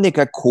ทรัมป์นี่แก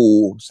ขู่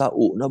ซา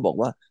อุนะบอก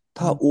ว่า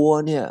ถ้าอืมอ้ว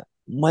เนี่ย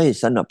ไม่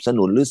สนับส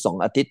นุนหรือ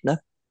2 อาทิตย์นะ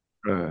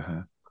ฮ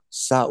ะ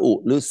ซาอุ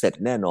หรือเสร็จ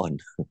แน่นอน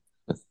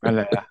นั่นแ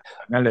หละ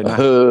นั่นเลยนะ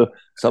เออ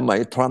สมัย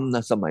ทรัมป์น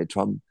ะสมัยท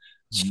รัมป์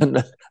อืมฉะ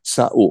นั้นซ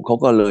าอุเขา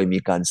ก็เลยมี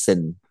การเซ็น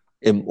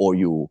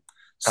MOU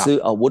ซื้อค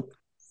รับอาวุธ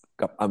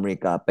กับอเมริ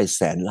กาไป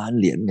100,000,000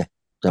 เหรียญไง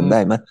อืจำได้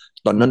ไหมม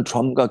ตอนอืมนั้นท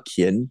รัมป์ก็เ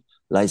ขียน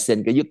ลายเซ็น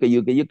กระยึกกระยื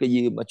อกระยึกกระ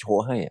ยือมาโช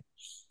ว์ให้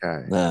ใช่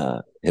อ่า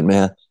เห็นไหม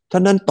ฮะท่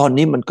านั้นตอน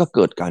นี้มันก็เ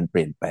กิดการเป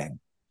ลี่ยนแปลง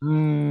อื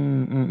ม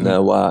อืมอืมนะ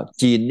ว่า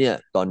จีนเนี่ย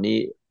ตอนนี้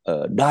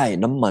ได้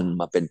น้ำมัน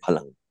มาเป็นพ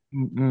ลัง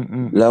อืมอืมอื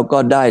มแล้วก็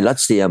ได้รัส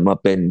เซียมา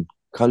เป็น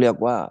เขาเรียก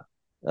ว่า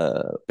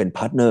เป็นพ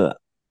าร์ทเนอร์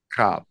ค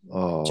รับ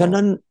อ๋อฉะ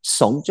นั้น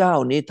2 เจ้า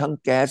นี้ทั้ง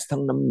แก๊สทั้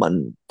งน้ำมัน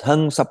ทั้ง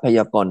ทรัพย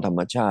ากรธรร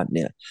มชาติเ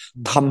นี่ย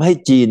อืมทำให้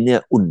จีนเนี่ย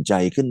อุ่นใจ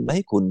ขึ้นไหม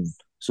คุณ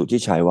สุทธิ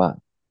ชัยว่า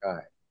ใช่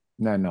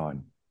แน่นอน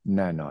แ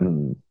น่นอนอื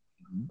ม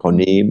คราวอืม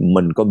นี้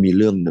มันก็มีเ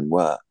รื่องหนึ่ง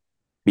ว่า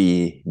ปี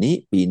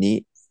นี้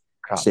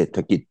ครับเศรษฐ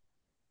กิจ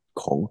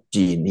ของ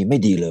จีนนี่ไม่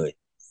ดีเลย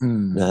อื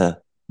มนะฮะ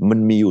มัน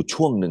มีอยู่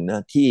ช่วงหนึ่งนะ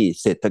ที่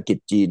เศรษฐกิจ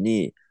จีน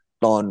นี่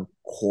ตอน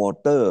ควอ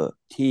เตอร์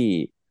ที่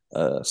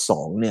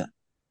2เนี่ย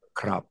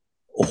ครับ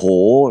โอ้โห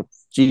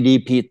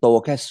GDP โต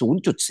แค่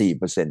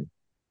0.4%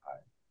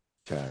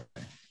ใช่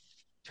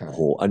ใช่โอ้โห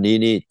อันนี้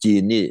นี่จี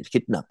นนี่คิ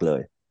ดหนักเล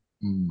ย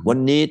อืมวัน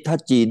นี้ถ้า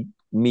จีน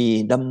มี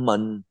น้ำมั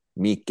น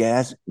มีแก๊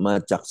สมา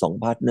จาก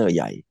2 พาร์ทเนอร์ใ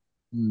หญ่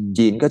อืม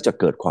จีนก็จะ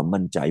เกิดความ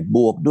มั่นใจบ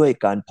วกด้วย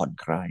การผ่อน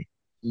คลาย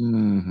อื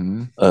มหืม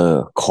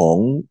ของ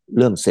เ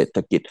รื่องเศรษฐ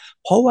กิจ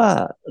เพราะว่า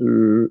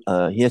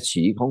เฮีย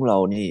ฉีของเรา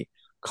นี่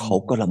อืเขา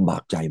ก็มลำบา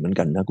กใจเหมือน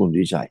กันนะคุณ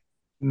วิชัย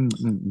อืม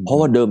อืมอืมเพราะ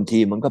ว่าเดิมที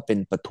มันก็เป็น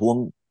ประท้วง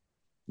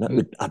นะอืม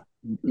อึดอัด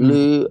อืมหรื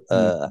ออื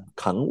ม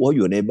ขังอัวอ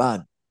ยู่ในบ้าน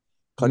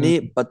คอืราวนี้ม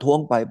ประท้วง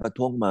ไปประ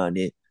ท้วงมา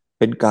นี่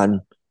เป็นการ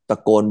ตะ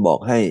โกนบอก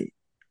ให้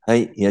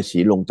เฮียฉี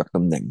ลงจากต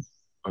ำแหน่ง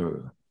เออ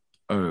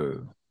เออ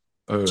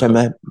เออใช่ไหม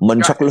มัน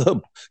ใช่ชักเริ่ม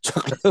ชั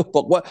กเริ่มบ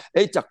อกว่าเ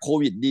อ๊ะจากโค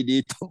วิดดี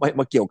ๆทำไม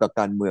มาเกี่ยวกับ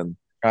การเมือง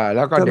แ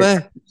ล้วก็ใช่ไหมเด็ก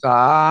นักศึกษ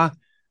า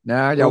น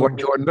ะเยาว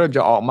ชเออนเริ่มจ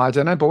ะออกมาฉ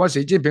ะนั้นผมว่า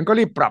สีจิ้นผิงก็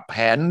รีบปรับแผ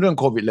นเรื่อง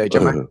โควิดเลยเออใ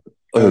ช่ไหม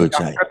อย่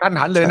างใช่กระทัน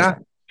หันเลยใช่นะ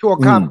ชั่ว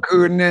อืมข้าม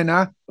คืนเนี่ยน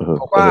ะเออ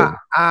บอกเออว่า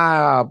อ่า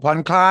ผ่อน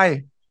คลาย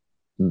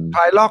อืมค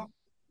ลายล็อก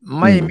อื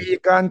ไม่มมี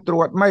การตร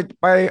วจไม่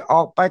ไปอ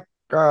อกไป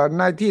ใ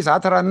นที่สา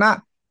ธารณะ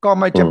ก็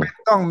ไม่อืมจำเป็น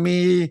ต้องมี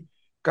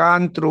กา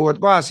รตรวจ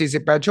ว่า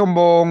48ชั่วโ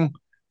มง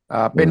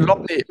เป็นลบ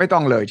อืมนี่ไม่ต้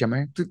องเลยใช่ไหม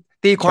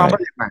ตีความใช่ ว่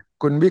าอย่างไง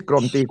คุณวิกร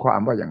มตีควา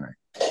มว่าอย่างไง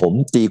ผม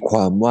ตีคว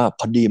ามว่า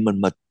พอดีมัน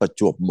มาประ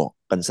จวบเหมาะ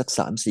กันสัก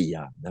3-4 อ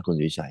ย่างนะคุณ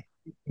วิชัย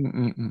อืม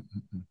อืมอืมอื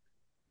ม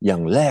อย่า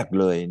งแรก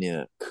เลยเนี่ย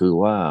คือ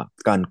ว่า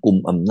การกุม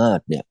อำนาจ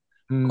เนี่ย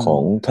อืมขอ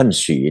งท่าน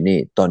ฉีนี่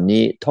ตอน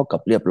นี้เท่ากั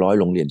บเรียบร้อย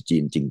โรงเรียนจี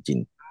นจริง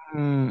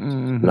อืมอืม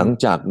อืๆหลัมง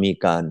จากมี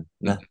การ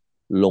นะ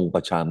ลงป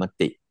ระชาม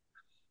ติ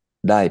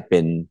ได้เป็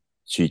น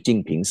สีจิ้ง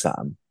ผิง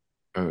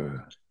3เออ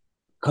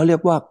เขาเรีย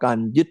กว่าการ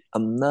ยึด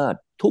อำนาจ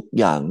ทุก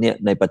อย่างเนี่ย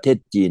ในประเทศ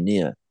จีนเ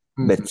นี่ย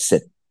อืมเบ็ดเสร็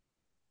จ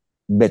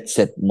เบ็ดเส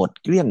ร็จหมด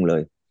เกลี้ยงเล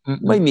ยอืม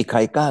อืมไม่มีใคร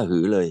กล้าหื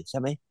อเลยใช่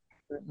ไหม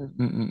อืม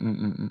อืมอืมอืม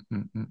อืมอืมอื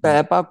มอืมอืแต่ม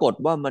ปรากฏ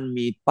ว่ามัน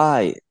มีป้า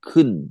ย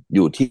ขึ้นอ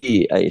ยู่ที่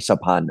ไอ้สะ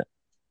พานน่ะ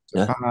น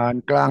ะผ่าน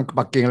กลาง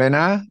ปักกิ่งเลย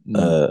นะอืเ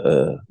อมอเอ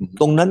ออืม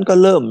ตรงนั้นก็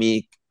เริ่มมี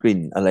กลิ่น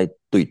อะไร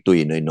ตุย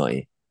ๆหน่อย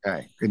ใช่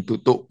เป็นตุ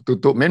ตุตุ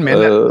ตุเหม็นๆเหม็น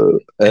แหละ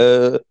เอ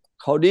อ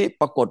คราวนี้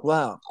ปรากฏว่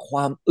าคว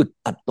ามอึด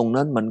อัดตรง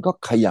นั้นมันก็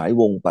ขยาย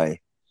วงไป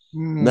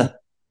อืนะม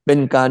เป็น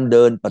การเ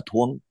ดินประ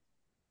ท้วง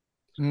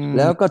อืแ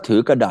ล้วก็มถือ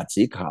กระดาษ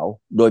สีขาว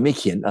โดยไม่เ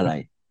ขียนอะไร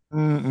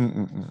อืมอืม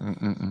อืมอืมอืม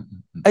อืมอืม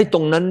ไอ้ตร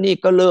งนั้นนี่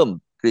ก็เริ่ม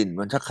กลิ่น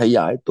มันจะขย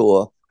ายตัว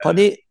คราว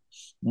นี้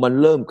มัน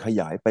เริ่มข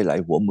ยายไปหลาย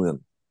หัวเมือง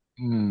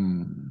อืม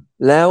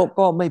แล้ว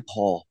ก็ไม่พ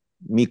อ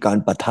มีการ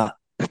ปะทะ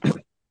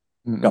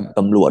อืมอืกับมต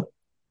ำรวจ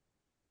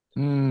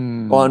อื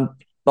ก่อนม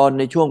ตอน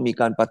ในช่วงมี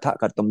การปะทะ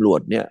กับตำรวจ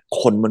เนี่ย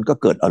คนมันก็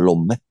เกิดอารม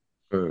ณ์ไหม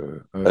เออ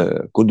เออ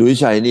คุณดุวิ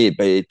ชัยนี่ไ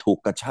ปถูก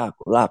กระชาก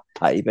ลากไ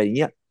ถไปเ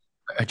งี้ย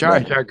ใช่น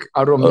ะใช่อ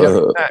ารมเอณ์มีอาร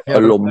อมณ์แน่มี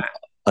อารมณ์อารมณ์แน่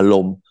อาร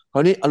มณ์คร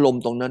าวนี้อารม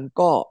ณ์ตรงนั้น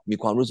ก็มี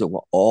ความรู้สึกว่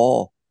าอ๋อ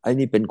ไอ้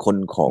นี่เป็นคน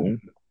ของอืม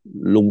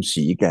ลุงศ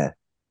รีแก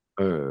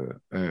เออ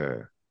เออ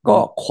อืก็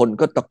มคน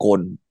ก็ตะโกน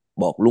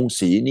บอกลุง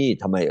ศรีนี่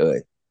ทำไมเอ่ย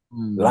อื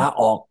ลาม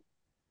ออก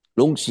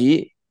ลุงศรี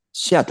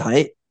เชี่ยไถ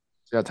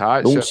เสื้อท้าย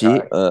ลุงศรีเสื้อ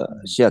ท้ายอื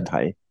มเชี่ยไถ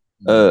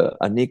อืม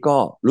อันนี้ก็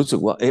รู้สึก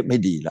ว่าเอ๊ะไม่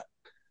ดีละ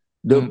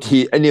เดิมอืมที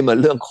ไอ้นี่มัน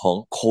เรื่องของ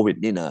โควิด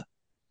นี่นะ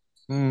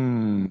อื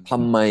มท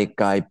ำไม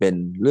กลายเป็น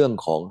เรื่อง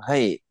ของให้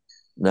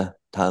นะ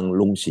ทาง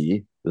ลุงศรี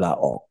ลา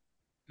ออก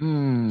อื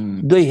ม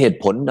ด้วยเหตุ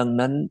ผลดัง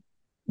นั้น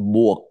บ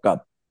วกกับ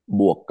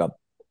บวกกับ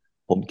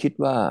ผมคิด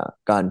ว่า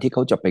การที่เข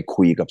าจะไป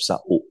คุยกับซา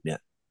อุเนี่ย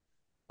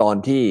ตอน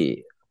ที่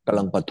กำ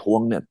ลังประท้วง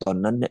เนี่ยตอน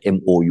นั้นเนี่ย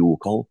MOU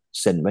เขา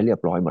เซ็นไว้เรีย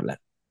บร้อยหมดแล้ว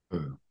เอ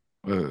อ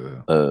เออ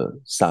เออ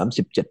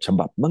37 ฉ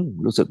บับมั้ง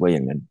รู้สึกว่าอย่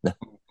างนั้นนะ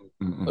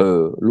อืมอืม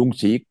ลุง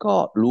ศรีก็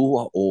รู้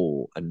ว่าโอ้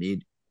อันนี้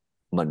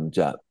มันจ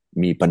ะ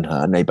มีปัญหา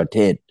ในประเท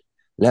ศ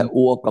และอืม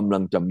อ้วกำลั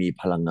งจะมี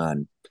พลังงาน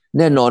แ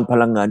น่นอนพ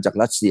ลังงานจาก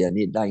รัสเซีย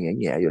นี่ได้แ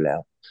ง่ๆอยู่แล้ว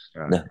ใ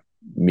ช่นะ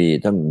มี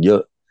ตั้งเยอ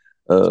ะ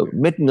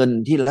เม็ดเงิน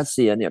ที่รัสเ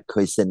ซียเนี่ยเค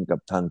ยเซ็นกับ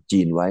ทาง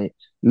จีนไว้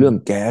อืเรื่องม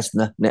แก๊ส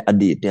นะในอ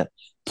ดีตเนี่ย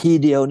ที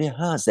เดียวเนี่ย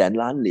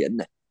500,000,000,000 เหรียญเ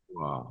นี่ย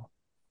ว้าว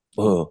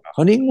คร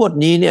าวนี้งวด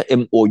นี้เนี่ย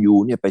MOU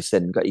เนี่ยไปเซ็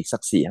นก็อีกสั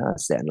ก4-5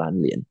 แสนล้าน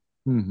เหรียญ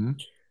อืม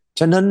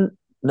ฉะนั้น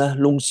นะ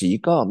ลุงศรี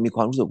ก็มีคว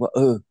ามรู้สึกว่า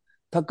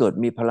ถ้าเกิด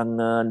มีพลัง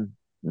งาน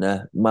นะ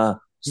มา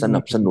อืสนั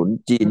บสนุนม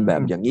จีนอืแบ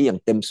บอย่างนี้มอย่าง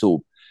เต็มสูบ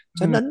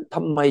ฉะนั้นอืมท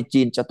ำไม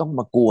จีนจะต้อง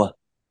มากลัว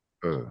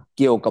เออเ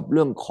กี่ยวกับเ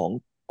รื่องของ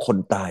คน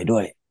ตายด้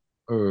วย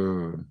เอ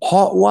อเพร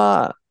าะว่า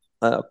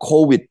โค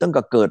วิดตั้งแ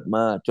ต่เกิดม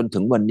าจนถึ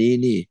งวันนี้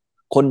นี่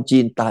คนจี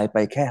นตายไป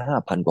แค่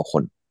5,000 กว่าค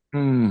น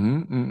อื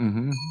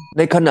มใ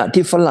นขณะ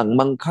ที่ฝรั่ง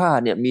มังค่า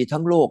เนี่ยมี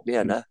ทั้งโลกเนี่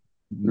ยนะ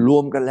อืรว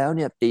มมกันแล้วเ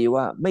นี่ยตี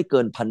ว่าไม่เกิ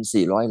น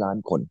1,400 ล้าน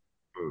คน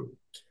เออ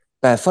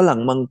แต่ฝรั่ง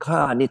มังค่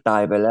านี่ตา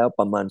ยไปแล้ว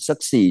ประมาณสัก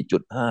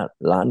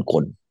4.5 ล้านค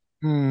น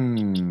อื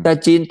แต่ม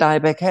จีนตาย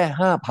ไปแค่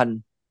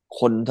5,000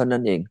 คนเท่านั้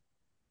นเอง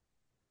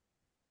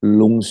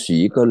ลุงศรี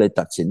ก็เลย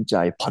ตัดสินใจ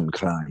ผ่อน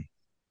คลาย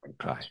ผ่อน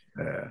คลาย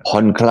ผ่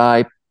อนคลาย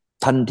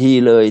ทันที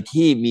เลย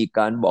ที่มีก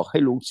ารบอกให้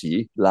ลุงศรี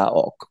ลาอ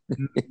อก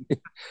อืม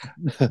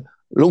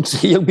ลุงศ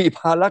รียังมี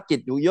ภารกิจ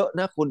อยู่เยอะ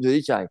นะคุณสุท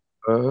ธิชัย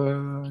เอ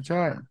อใ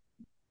ช่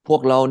พว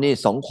กเรานี่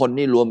2 คน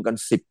นี่รวมกัน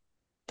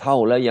10 เท่า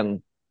แล้วยัง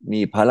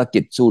มีภารกิ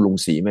จสู้ลุง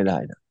ศรีไม่ได้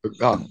นะถูก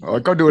ต้อง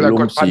ก็ดูแลลุ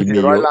งศคนพันสี่รีมีเย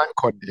อะร้อยล้าน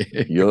คนเอ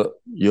ง เยอะ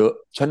เยอะ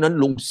ฉะนั้น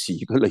ลุงศรี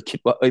ก็เลยคิด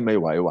ว่าเอ้ยไม่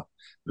ไหวว่ะ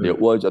เดี๋ยว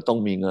อ้วเออจะต้อง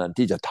มีงาน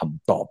ที่จะท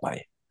ำต่อไป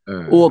เอ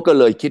อ้วอก็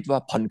เลยคิดว่า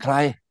ผ่อนคลา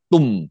ย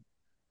ตุ่ม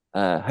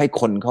ให้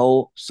คนเขา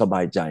สบ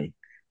ายใจ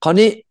คราว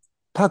นี้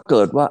ถ้าเ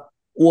กิดว่า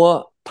อ้ว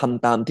ท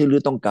ำตามที่ลื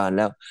อต้องการแ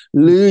ล้ว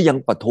ลือยัง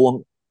ประท้วง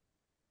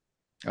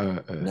เออ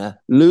เออนะ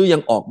ลือยั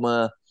งออกมา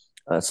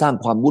สร้าง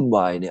ความวุ่นว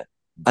ายเนี่ย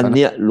อัตอนนั้นนเ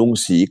นี้ยลุง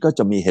ศรีก็จ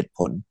ะมีเหตุผ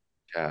ล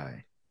ใช่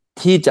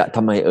ที่จะท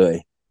ำไม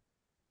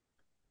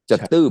จะใ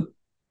ช่ตืบ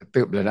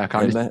ตึบเลยนะครา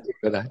วนี้เห็นไหมตึบ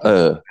เลยนะเอ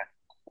อ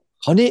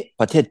คราวนี้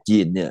ประเทศจี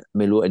นเนี่ยไ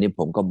ม่รู้อันนี้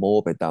ผมก็โม้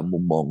ไปตามมุ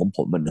มมองของผ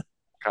มมัน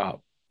ครับ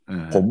เอ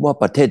อผมว่า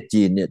ประเทศ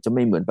จีนเนี่ยจะไ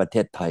ม่เหมือนประเท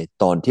ศไทย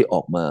ตอนที่อ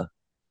อกมา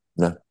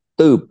นะ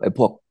ตืบไอ้พ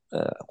วก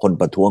คน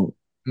ประท้วง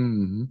อื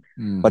ม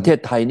อืมประเทศ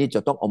ไทยนี่จะ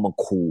ต้องเอามา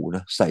ขู่น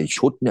ะใส่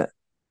ชุดเนี่ย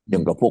อืมอย่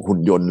างกับพวกหุ่น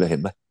ยนต์เลยเห็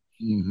นไหม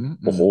อืมอืม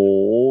โอ้โห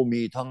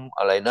มีทั้ง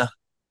อะไรนะ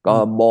อืก็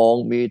มมอง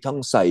มีทั้ง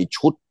ใส่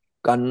ชุด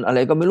กันอะไร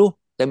ก็ไม่รู้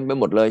เต็มไป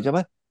หมดเลยใช่ไหม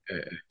เอ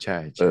อใช่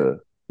เอใช่อ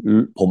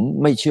ผม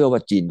ไม่เชื่อว่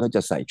าจีนเขาจ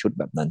ะใส่ชุด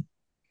แบบนั้น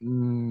อื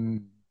ม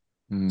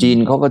อืม จีน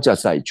เขาก็จะ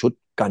ใส่ชุด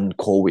กัน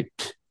โควิด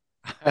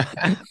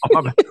อ๋อ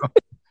แบบ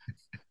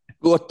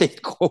กลัวติด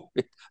โค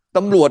วิดต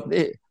ำรวจ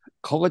นี่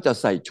เขาก็จะ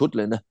ใส่ชุดเ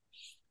ลยนะ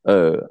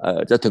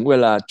จะถึงเว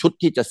ลาชุด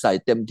ที่จะใส่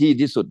เต็มที่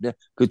ที่สุดเนี่ย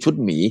คือชุด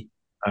หมี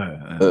เออ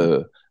เอเอออ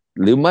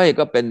หรือไม่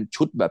ก็เป็น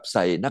ชุดแบบใ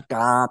ส่หน้าก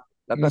าก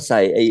แล้วอืมก็ใส่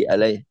ไอ้อะ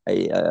ไรไอ้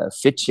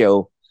ฟิชเชล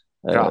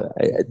ครับ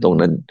ไอ้ตรง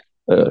นั้น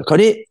อืมคราว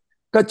นี้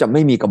ก็จะไ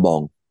ม่มีกระบอ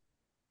ง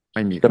ไ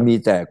ม่มีครับจะมี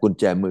แต่กุญ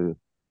แจมือ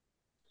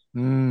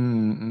อื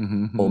มอืมอื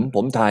มผ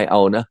มทายเอ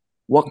านะ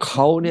ว่าเข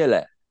าเนี่ยแหล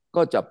ะ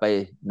ก็จะไป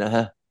นะฮ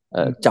ะ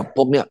อืมจับพ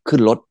วกเนี้ยขึ้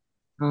นรถ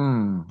อื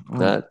มอืม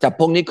นะจับ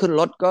พวกนี้ขึ้น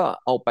รถก็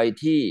เอาไป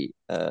ที่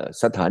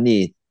สถานี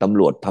ตำ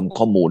รวจทำ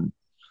ข้อมูล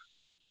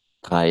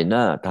ถ่ายห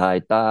น้าถ่าย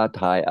ตา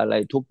ถ่ายอะไร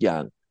ทุกอย่า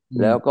งอืม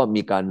แล้วก็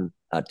มีการ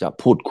อาจจะ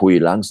พูดคุย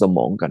ล้างสม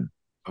องกัน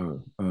เออ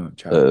เออ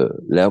ใช่เออ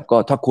แล้วก็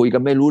ถ้าคุยกั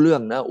นไม่รู้เรื่อ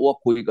งนะอ้วก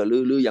คุยกับ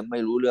ลือยังไม่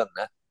รู้เรื่อง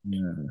นะเอ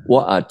อ้ว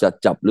ออาจจะ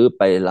จับลือ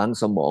ไปล้าง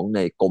สมองใน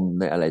กรม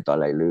ในอะไรต่ออ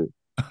ะไรลือ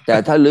แต่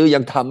ถ้าลือยั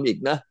งทำอีก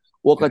นะ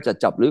อ้วก็จะ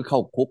จับลือเข้า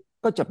คุก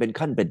ก็จะเป็น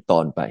ขั้นเป็นตอ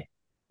นไป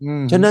อื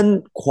มฉะนั้น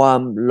ควา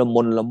มละม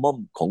นละม่อม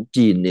ของ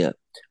จีนเนี่ย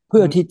เ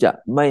พื่ออืมที่จะ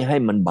ไม่ให้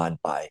มันบาน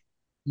ปลาย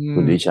อืมคุ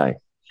ณวิชัย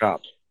ครับ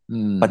อื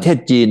มประเทศ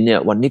จีนเนี่ย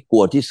วันนี้กลั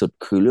วที่สุด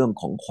คือเรื่อง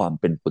ของความ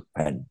เป็นปึกแ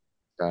ผ่น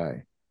ใช่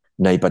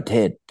ในประเท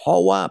ศเพราะ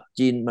ว่า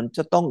จีนมันจ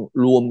ะต้อง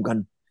รวมกัน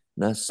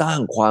นะสร้าง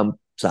ความ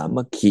สา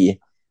มัคคี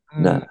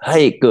อืนะมให้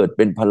เกิดเ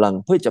ป็นพลัง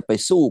เพื่อจะไป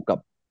สู้กับ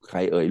ใคร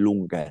เอ่ยลุง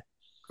แก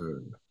เอ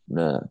อน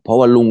ะเพราะ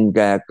ว่าลุงแก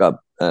กับ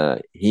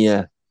เฮีย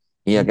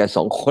เฮีอืมยแก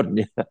2 คนเ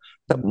นี่ย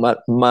อืมมา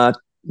มา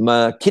มา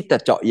คิดแต่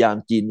เจาะยาง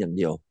จีนอย่างเ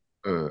ดียว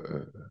เออเอ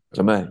อเออใ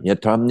ช่ไหมเฮีย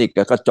ทรัมป์นี่แก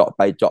ก็เจาะไ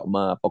ปเจาะม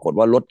าปรากฏ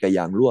ว่ารถแกย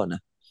างรั่วน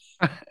ะ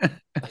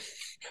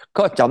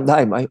ก็จำได้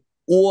ไหม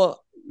อัว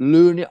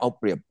ลือเนี่ยเอา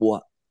เปรียบปัว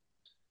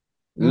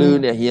อืมลือ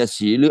เนี่ยเฮีย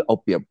สีลือเอา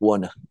เปรียบปัว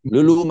นะลื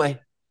อรู้ไหม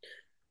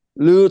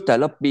ลือแต่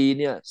ละปี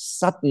เนี่ย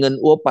ซัดเงิน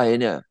อัวไป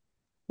เนี่ย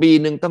ปี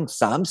หนึ่งตั้ง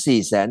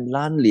3-4 แสน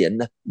ล้านเหรียญ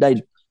นะได้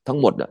ทั้ง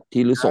หมดอะ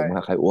ที่ลือใช่ส่งมาใ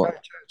ห้ใครอัวใช่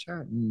ใช่ใช่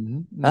อืม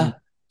อือะม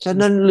ฉะ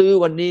นั้นลือ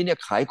วันนี้เนี่ย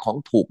ขายของ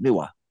ถูกนี่ห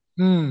ว่า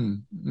อืม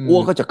อืมอัว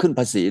ก็จะขึ้น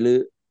ภาษีลือ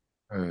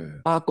เออ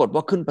ปรากฏว่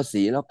าขึ้นภา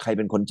ษีแล้วใครเ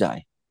ป็นคนจ่าย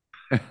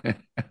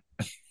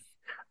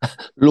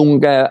ลุง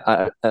แก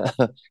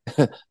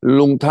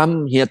ลุงทรัม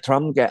ป์เฮียทรั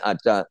มป์แกอาจ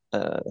จะ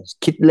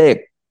คิดเลข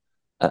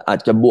อาจ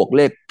จะบวกเ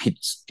ลข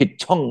ผิด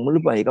ช่องหรื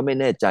อเปล่าก็ไม่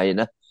แน่ใจ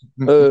นะ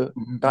อืมเออ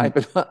อืมกลายเป็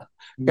นว่า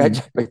อืแกมจ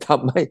ะไปท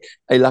ำให้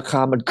ไอ้ราค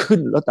ามันขึ้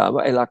นแล้วถามว่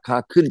าไอ้ราคา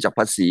ขึ้นจากภ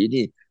าษี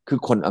นี่คือ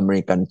คนอเม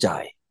ริกันจ่า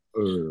ยเอ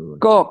อ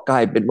ก็กลา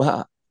ยเป็นว่า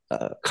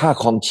ค่า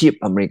ครองชีพ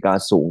อเมริกา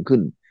สูงขึ้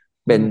น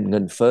เป็นอืมเงิ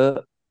นเฟ้อ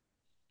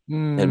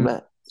อืมเห็นไหม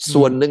อืม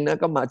ส่วนหนึ่งนะ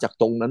ก็มาจาก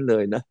ตรงนั้นเล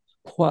ยนะ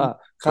เพราะว่า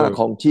เออค่าค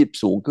รองชีพ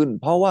สูงขึ้น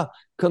เพราะว่า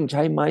เครื่องใ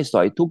ช้ไม้ส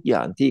อยทุกอย่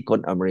างที่คน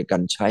อเมริกั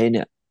นใช้เ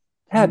นี่ย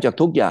แทอืมบจะ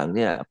ทุกอย่างเ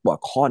นี่ยกว่า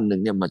ข้อนหนึ่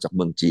งเนี่ยมาจากเ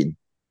มืองจีน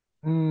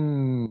อื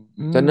ม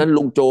อืฉะ ฉะนั้น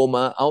ลุงโจม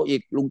าเอาอี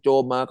กลุงโจ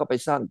มาก็ไป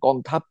สร้างกอง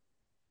ทัพ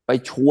ไป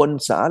ชวน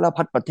สาร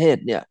พัดประเทศ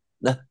เนี่ย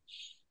นะ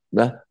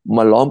นะม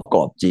าล้อมกร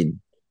อบจีน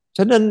ฉ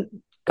ะนั้น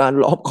การ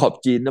ล้อมขอบ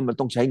จีนนั้นมัน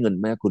ต้องใช้เงิน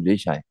แม่คุณวิ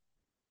ชัย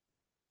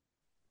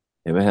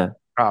เห็นไหมฮะ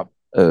ครับ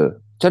เออ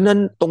ฉะนั้น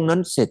ตรงนั้น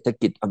เศรษฐ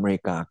กิจอเมริ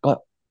กาก็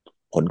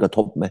ผลกระท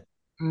บไหม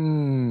อื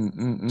ม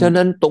อืมอืมฉะ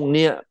นั้นตรงเ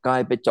นี้ยกลา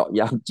ยไปเจาะ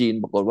ยางจีน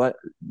ปรากฏว่า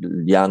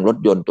ยางรถ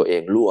ยนต์ตัวเอ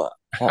งรั่ว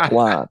เพราะ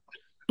ว่า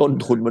ต้น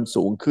ทุนมัน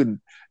สูงขึ้น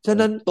ฉะ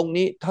นั้นตรง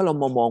นี้ถ้าเรา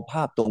มามองภ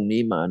าพตรง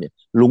นี้มาเนี่ย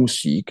ลุงศ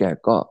รีแก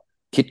ก็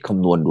คิดค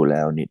ำนวณดูแ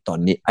ล้วนี่ตอน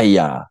นี้ไอ้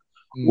ยา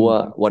อืว่า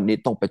มวันนี้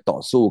ต้องไปต่อ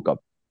สู้กับ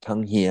ทั้ง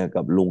เฮีย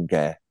กับลุงแก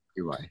ไ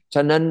ม่ไหวฉ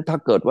ะนั้นถ้า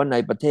เกิดว่าใน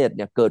ประเทศเ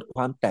นี่ยเกิดคว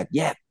ามแตกแ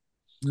ยก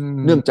อื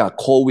เนื่องมจาก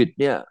โควิด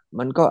เนี่ย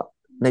มันก็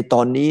ในต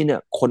อนนี้เนี่ย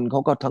คนเข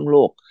าก็ทั้งโล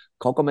ก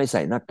เขาก็ไม่ใ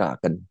ส่หน้ากาก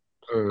กัน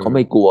เอเขาอไ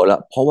ม่กลัวแล้ว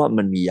เพราะว่า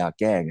มันมียา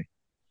แก้ไง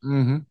อื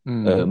มอื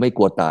มไม่ก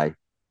ลัวตาย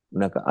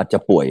นะก็อาจจะ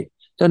ป่วย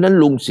ฉะนั้น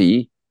ลุงศรี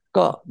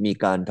ก็มี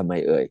การทำไม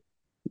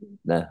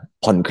นะ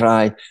ผ่อนคลา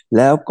ยแ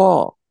ล้วก็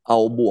เอา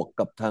บวก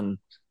กับทาง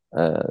เ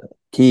อ่อ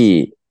ที่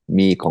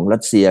มีของรั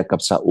สเซียกับ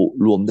ซาอุ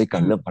รวมด้วยอืมกั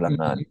นเรื่องพลัง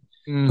งาน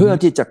อืมเพื่อ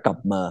ที่จะกลับ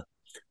มา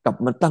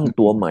ตั้ง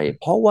ตัวใหม่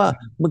เพราะว่า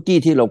เมื่อกี้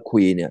ที่เราคุ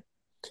ยเนี่ย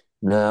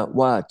นะ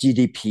ว่า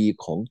GDP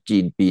ของจี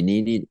นปีนี้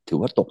นี่ถือ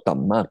ว่าตกต่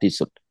ำมากที่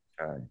สุดใ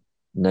ช่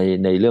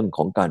ในเรื่องข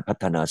องการพั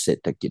ฒนาเศรษ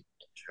ฐกิจ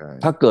ใช่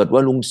ถ้าเกิดว่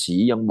าลุงศรี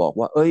ยังบอก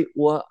ว่าเอ้ย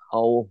ว่าเอ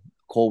า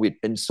โควิด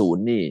เป็นศูน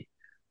ย์นี่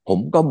ผม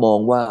ก็มอง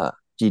ว่า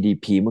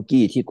GDP เมื่อ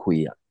กี้ที่คุย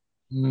อะ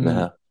อืนะ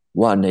ฮะม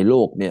ว่าในโล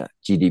กเนี่ย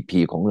GDP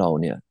ของเรา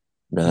เนี่ย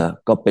นะฮะ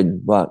ก็เป็น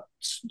ว่า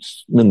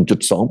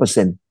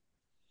1.2%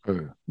เอ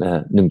อนะฮ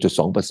ะ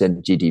1.2%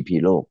 GDP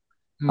โลก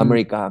อเม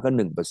ริอืมกาก็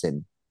1%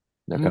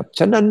นะอืมครับ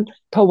ฉะนั้น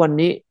ถ้าวัน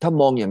นี้ถ้า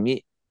มองอย่างนี้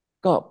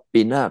ก็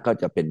ปีหน้าก็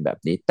จะเป็นแบบ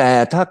นี้แต่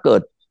ถ้าเกิ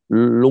ด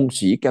ลุงศ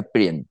รีแกเป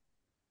ลี่ยน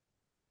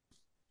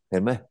เห็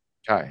นไหม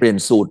ใช่เปลี่ยน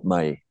สูตรให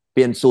ม่เป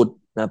ลี่ยนสูตร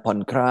นะผ่อน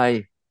คลาย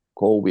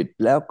โควิด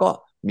แล้วก็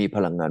มีพ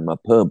ลังงานมา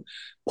เพิ่ม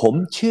ผม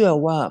เชื่อ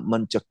ว่ามั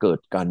นจะเกิด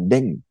การเ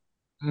ด้ง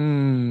อื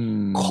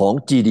มของ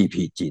GDP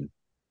จีน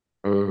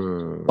เอ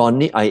อตอน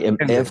นี้ เ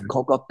รื่องเล IMF ยนะเข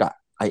าก็กะ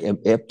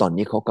IMF ตอน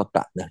นี้เขาก็ก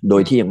ะนะโด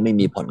ยที่ยังไม่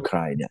มีผ่อนคล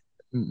ายเนี่ย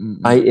อืมอืม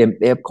อืม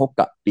IMF เขา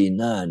กะปี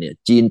หน้าเนี่ย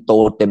จีนโต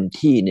เต็ม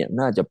ที่เนี่ย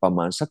น่าจะประม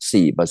าณสัก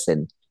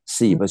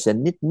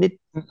4%4%นิด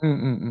อืมอืม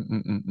อืมอืมอื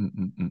มอืมอืม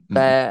อืมอืมอืๆแ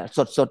ต่ม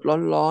สด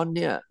ร้อนๆเ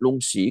นี่ยลุง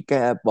ศรีแก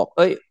บอกเ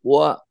อ้ยวั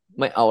ว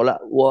ไม่เอาละ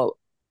วัว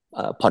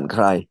ผ่อนค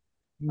ลาย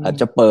อาจ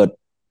จะเปิด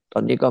ตอ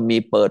นนี้ก็มี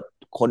เปิด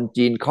คน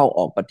จีนเข้าอ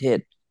อกประเทศ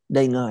ไ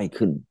ด้ง่าย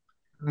ขึ้น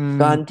อื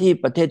การมที่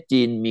ประเทศ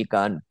จีนมีก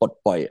ารปลด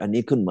ปล่อยอัน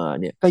นี้ขึ้นมา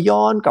เนี่ยก็ย้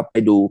อนกลับไป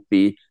ดู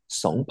ปี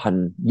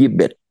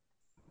2021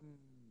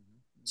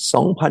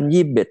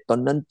 2021ตอน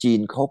นั้นจีน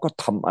เขาก็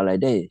ทำอะไร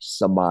ได้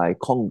สบาย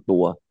คล่องตั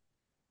ว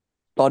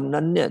ตอน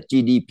นั้นเนี่ย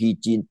GDP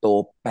จีนโต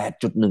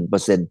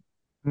8.1%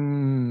อื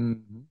ม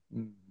อื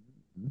ม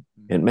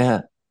เห็นไหมฮะ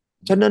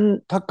ฉะนั้น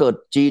ถ้าเกิด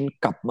จีน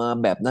กลับมา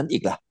แบบนั้นอี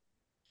กล่ะ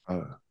เอ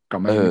อกลับ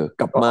มาอย่างนี้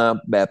กลับก็มา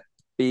แบบ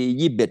ปี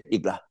21อี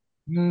กล่ะ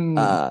อืม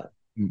อ่า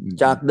อืมอืมอืม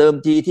จากเดิม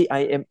ทีที่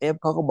IMF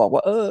เขาก็บอกว่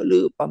าหรื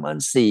อประมาณ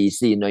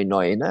สี่ห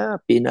น่อยๆนะ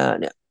ปีหน้า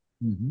เนี่ย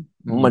อืม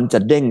อืมมันจะ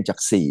เด้งจาก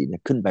4เนี่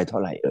ยขึ้นไปเท่า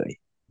ไหร่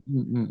อื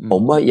มอืมอืมผ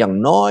มว่าอย่าง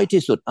น้อย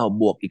ที่สุดเอา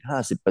บวกอีก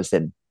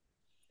50%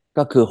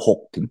ก็คือ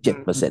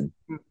6-7%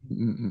อืม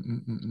อืมอืมอื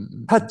มอืมอืมอื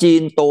มถ้าจี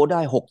นโตได้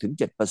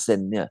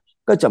6-7%เนี่ย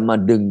ก็จะมา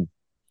ดึง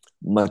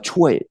มา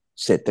ช่วย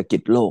เศรษฐกิ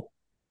จโลก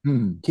อื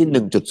มที่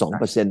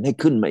1.2%ให้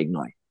ขึ้นมาอีกห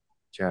น่อย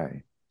ใช่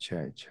ใช่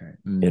ใช่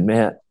อืมเห็นไหม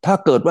ฮะถ้า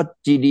เกิดว่า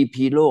GDP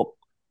โลก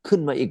ขึ้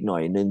นมาอีกหน่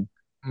อยหนึ่ง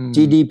อืม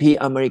GDP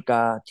อเมริก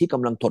าที่ก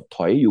ำลังถดถ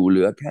อยอยู่เห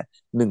ลือแค่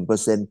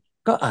1%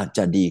ก็อาจจ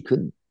ะดีขึ้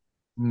น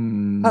อื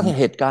ถ้าม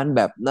เหตุการณ์แ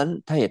บบนั้น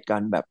ถ้าเหตุกา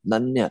รณ์แบบ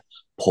นั้นเนี่ย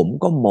ผม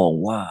ก็มอง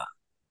ว่า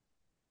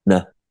น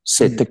ะเ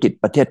ศอืมรษฐกิจ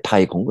ประเทศไท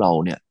ยของเรา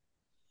เนี่ย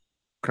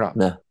ครับ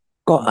นะ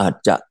ก็อาจ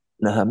จะ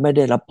นะฮะไม่ไ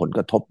ด้รับผลก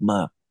ระทบม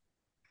าก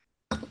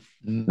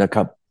อืมนะค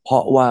รับเพรา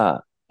ะ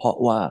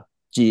ว่า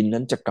จีน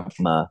นั้นจะกลับ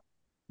มา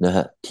นะฮ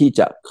ะที่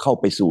จะเข้า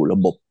ไปสู่ระ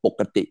บบป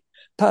กติ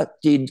ถ้า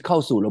จีนเข้า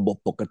สู่ระบบ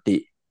ปกติ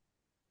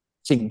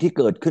สิ่งที่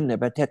เกิดขึ้นใน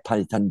ประเทศไทย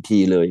ทันที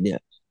เลยเนี่ย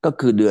ก็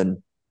คือเดือน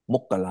ม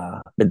กรา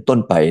เป็นต้น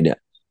ไปเนี่ย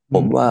อืผ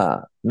มว่าม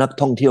นัก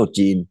ท่องเที่ยว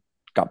จีน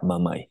กลับมา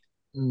ใหม่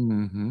อื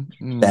ม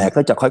อืมแต่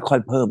ก็จะค่อ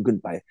ยๆเพิ่มขึ้น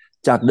ไป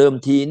จากเดิม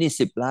ทีนี่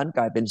10 ล้านก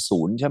ลายเป็น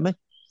0ใช่ไหม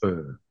เอ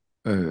อ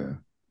เออ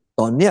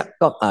ตอนเนี้ย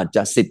ก็อาจจ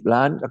ะ10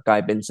 ล้านก็กลา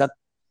ยเป็นสัก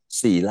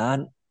4 ล้าน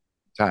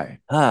ใช่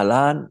5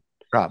 ล้าน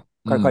ครับ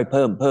อืมค่อยๆเ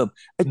พิ่ม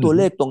ไอ้อืมตัวเ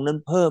ลขตรงนั้น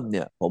เพิ่มเ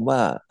นี่ยผมว่า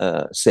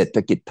เศรษฐ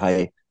กิจไทย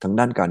ทาง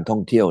ด้านการท่อ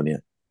งเที่ยวเนี่ย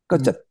ก็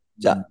อืม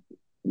จะ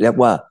เรียก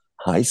ว่า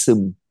หายซึ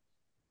ม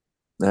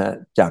นะ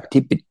จาก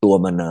ที่ปิดตัว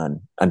มานาน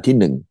อันที่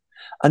หนึ่ง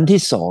อัน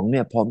ที่สองเ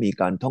นี่ยพอมี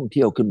การท่องเ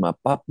ที่ยวขึ้นมา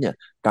ปั๊บเนี่ย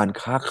การ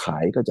ค้าขา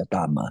ยก็จะต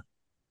ามมา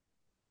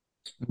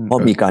เพราะเ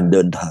ออมีการเ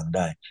ดินทางไ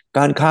ด้ก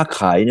ารค้า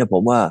ขายเนี่ยผ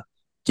มว่า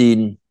จีน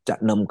จะ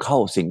นำเข้า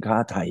สินค้า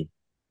ไทย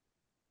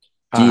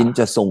จีนอ่า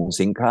จะส่ง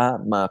สินค้า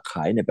มาข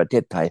ายในประเท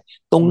ศไทย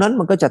ตรงนั้น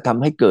มันก็จะท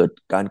ำให้เกิด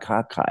การค้า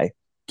ขาย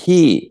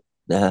ที่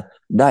นะฮะ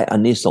ได้อา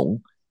นิสงส์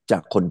จา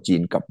กคนจี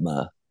นกลับมา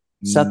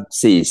อืสักม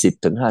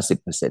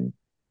40-50%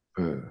เอ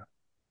อ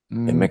อื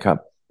มเห็นไหมครับ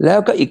แล้ว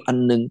ก็อีกอัน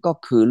หนึ่งก็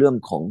คือเรื่อง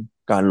ของ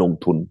การลง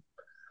ทุน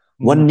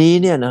อืมวันนี้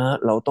เนี่ยนะฮะ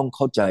เราต้องเ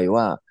ข้าใจ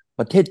ว่า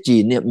ประเทศจี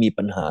นเนี่ยมี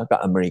ปัญหากับ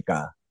อเมริกา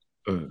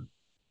เออ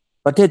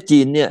ประเทศจี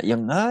นเนี่ยยั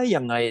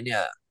งไงเนี่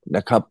ยน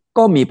ะครับ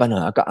ก็มีปัญห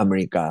ากับอเม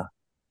ริกา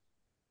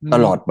อืมต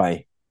ลอดไป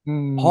อื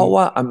มเพราะ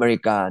ว่าอเมริ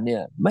กาเนี่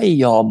ยไม่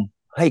ยอม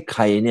ให้ใค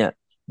รเนี่ย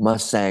มา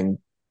แซง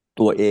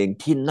ตัวเอง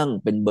ที่นั่ง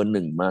เป็นเบอร์ห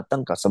นึ่งมาตั้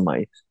งแต่สมัย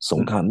ส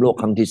งครามโลก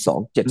ครั้งที่สอง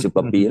70 ก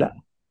ว่าปีแล้ว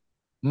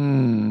อื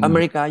อเม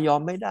ริมกายอ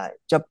มไม่ได้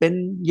จะเป็น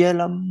เยอ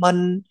รมัน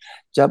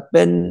จะเ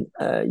ป็น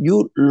ยุ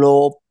โร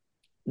ป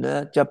น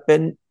ะจะเป็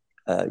น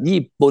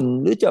ญี่ปุ่น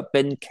หรือจะเ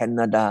ป็นแคน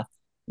าดา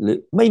หรือ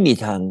ไม่มี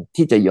ทาง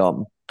ที่จะยอม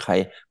ใคร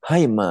ให้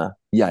มา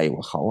ใหญ่ก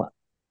ว่าเขาอ่ะ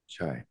ใ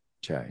ช่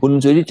ใช่คุณ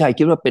สุทธิชัย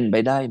คิดว่าเป็นไป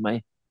ได้ไหม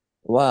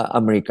ว่า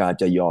อเมริกา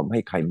จะยอมให้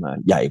ใครมา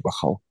ใหญ่กว่าเ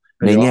ขา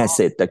ไม่ยอมในแง่เ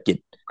ศรษฐกิจ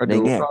ใน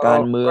แง่ก็ดูก็กา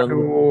รเมืองก็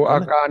ดูใช่ไหมอา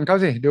การเขา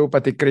สิดูป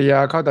ฏิกิริยา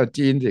เขาต่อ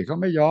จีนสิเขา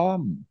ไม่ยอม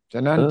ฉ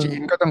ะนั้นเอจี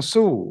นก็อต้อง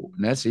สู้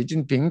นะสีจิ้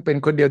นผิงเป็น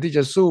คนเดียวที่จ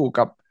ะสู้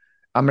กับ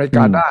อเมริอืมก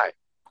าได้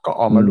ก็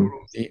ออกอืมมารู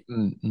ปนี้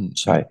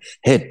ใช่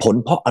เหตุผล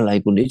เพราะอะไร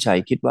คุณทิชัย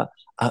คิดว่า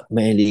อเม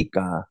ริก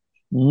า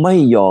ไม่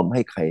ยอมใ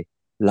ห้ใคร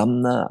ล้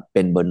ำหน้าเ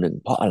ป็นเบอร์หนึ่ง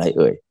เพราะอะไรเ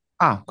อ่ย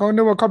อ้าวเขา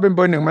นึกว่าเขาเป็นเบ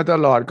อร์หนึ่งมาต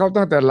ลอดเขา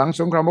ตั้งแต่หลัง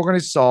สงครามโลกครั้ง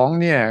ที่สอง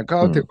เนี่ยเขา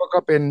อืมถือว่าเข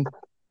าเป็น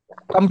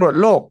ตำรวจ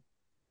โลก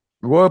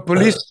World เอ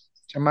อ Police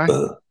ใช่ไหมเอ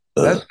อเอ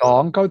และอสอ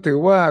งเขาถือ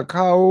ว่าเข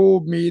า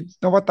มี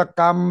นวัตก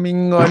รรมมี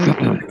เงิน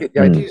ธุรกิจให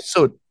ญ่อืมที่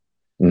สุด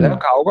อืมแล้ว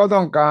เขาก็ต้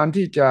องการ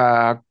ที่จะ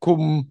คุ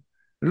ม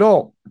โล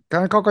ก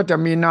ทั้งเขาก็จะ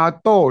มีนา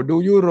โต้ดู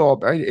ยุโรป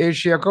เอเ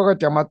ชียเขาก็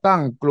จะมาตั้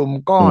งกลุ่ม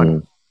ก้อนอืม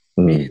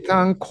อืมีม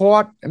ทั้งควอ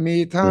ดมี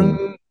ทั้ง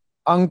อืม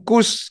อังกุ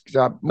สจ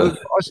ากเออมือ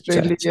ออสเตรใ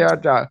ช่เลีย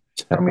จาก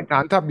ใช่ก็มีฐา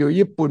นทัพอยู่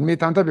ญี่ปุ่นมี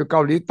ฐานทัพอยู่เก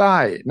าหลีใต้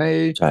ใน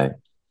ใช่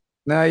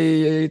ใน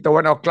ตะ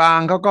วันออกกลาง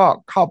เขาก็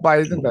เข้าไป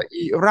ตั้งแต่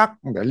อิรัก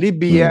ตั้งแต่ลิ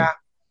เบีย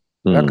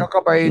อืมอืมแล้วเขาก็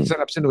ไปอืมส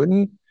นับสนุน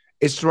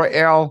อิสราเอ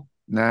ล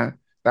นะ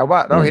แต่ว่า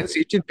เราเห็นสี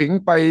อืมจิ้นผิง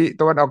ไป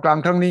ตะวันออกกลาง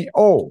ครั้งนี้โ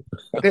อ้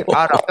ประเทศอ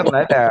าหรับทั้งหล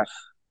ายแหละ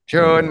เ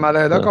ชิเออญมาเล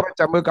ยเออแล้วก็ไป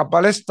จับมือกับปา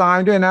เลสไต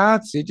น์ด้วยนะ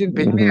สีจิ้นอื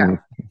ผิงเนี่ย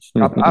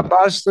มกับอับบ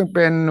าสซึ่งเ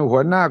ป็นหั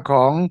วหน้าข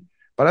อง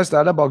ปาเลสไต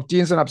น์แล้วบอกจี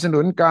นสนับสนุ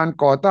นการ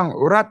ก่อตั้ง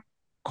รัฐ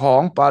ขอ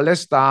งปาเล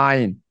สไต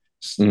น์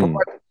อืมเพราะ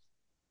ว่า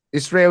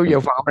อิสราเอลอ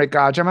ยู่ฝั่งอเมริก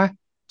าใช่ไหม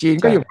จีน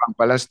ก็ใช่อยู่ฝั่ง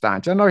ปาเลสไต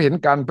น์ฉะนั้นเราเห็น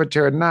การเผ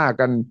ชิญหน้า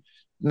กัน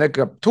ในเ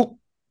กือบ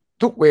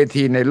ทุกเว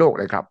ทีในโลก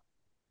เลยครับ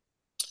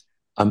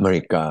อเม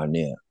ริกาเ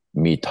นี่ย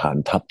มีฐาน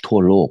ทัพทั่ว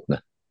โลกน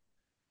ะ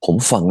ผม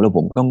ฟังแล้วผ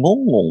มก็ง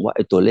งว่าไ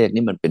อ้ตัวเลข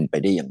นี้มันเป็นไป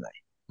ได้ยังไง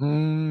อื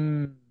ม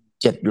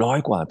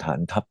700 กว่าฐาน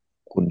ทัพ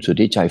คุณสุท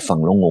ธิชัยฟัง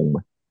แล้วงงไหม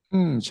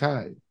ใช่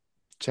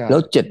ใช่แล้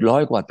ว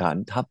700 กว่าฐาน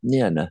ทัพเ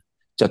นี่ยนะ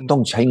จะอืมต้อ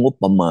งใช้งบ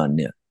ประมาณ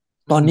เนี่ย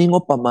ตอืมอนนี้ง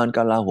บประมาณก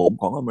ลาโหม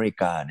ของอเมริ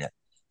กาเนี่ย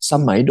ส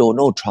มัยโด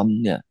นัลด์ทรัม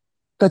ป์เนี่ย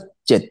ก็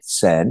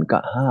700,000 กั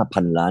บ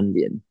 5,000 ล้านเห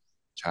รียญ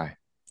ใช่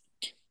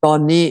ตอน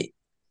นี้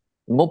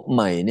งบใ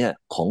หม่เนี่ย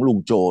ของลุง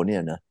โจเนี่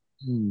ยนะ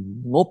อืม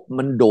งบ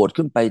มันโดด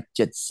ขึ้นไป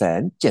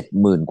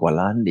770,000 กว่า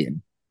ล้านเหรียญ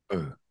เอ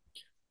อ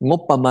ง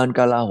บประมาณ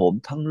กลาโหม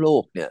ทั้งโล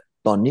กเนี่ย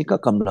ตอนนี้ก็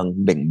กำลัง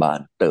เบ่งบาน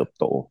เติบ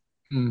โต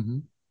อืม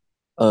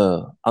เออ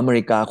อเม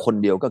ริกาคน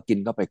เดียวก็กิน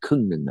เข้าไปครึ่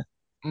งหนึ่งนะ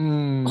อื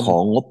ขอ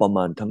งมงบประม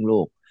าณทั้งโล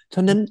ก ฉ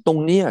ะนั้นตรง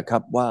นี้ครั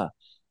บว่า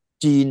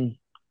จีน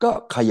ก็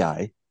ขยา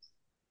ย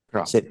ค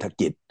รับเศรษฐ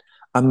กิจ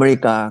อเมริ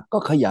กาก็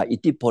ขยายอิ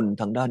ทธิพล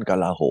ทางด้านก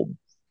ลาโหม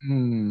อื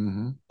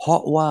มเพรา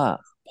ะว่า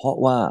เพราะ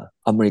ว่า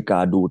อเมริกา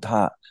ดูท่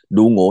า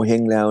ดูโง่เฮ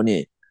งแล้วนี่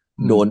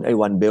อืมโดนไอ้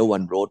วันเบลวั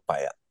นโรดไป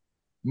อ่ะ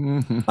อืม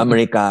อเม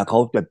ริกาเขา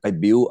จะไป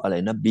บิวอะไร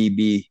นะ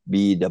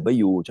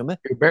BBW ใช่ไหม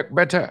build back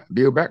better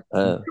build back เอ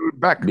อ build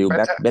back Build Back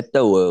better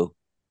Better World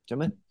ใช่ไ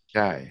หม ใ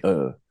ช่เอ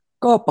อ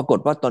ก็ปรากฏ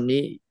ว่าตอน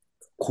นี้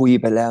คุย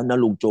ไปแล้วนะ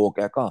ลุงโจแก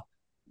ก็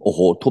โอ้โห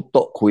ทุบโ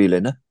ต๊ะคุยเล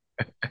ยนะ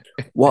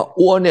ว่า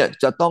อ้วนเนี่ย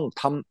จะต้อง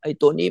ทำไอ้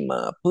ตัวนี้มา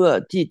เพื่อ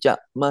ที่จะ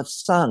มา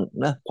สร้าง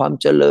นะความ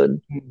เจริญ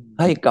อื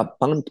ให้มกับ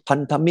พัน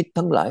ธมิตร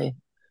ทั้งหลาย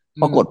อื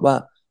มปรากฏว่า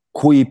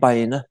คุยไป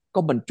นะก็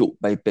บรรจุ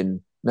ไปเป็น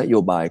นโย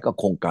บายก็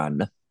โครงการ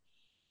นะ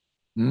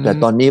อืแต่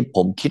ตอนมนี้ผ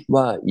มคิด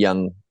ว่ายัง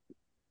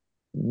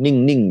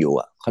นิ่งอยู่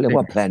อ่ะเขาเรียกนิ่ง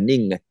ว่า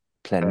planning ไง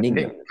แพลน planning นิ่ง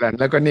อ่ะ แพลน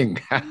แล้วก็นิ่ง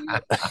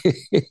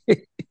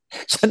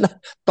ฉะนั้น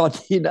ตอน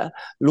นี้นะ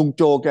ลุงโ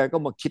จแกก็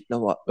มาคิดนะ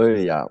ว่าเอ้ย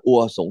อย่าอ้ว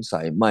สงสั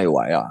ยไม่ไหว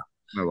อ่ะ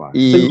ไม่ไหว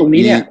อีซึ่งตรง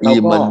นี้อีเนี่ยเรา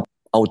ก็มัน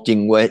เอาจริง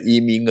ไว้ยอี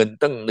มีเงิน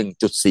ตั้ง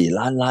1.4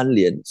 ล้านเห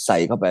รียญใส่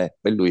เข้าไป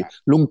เป็นลุย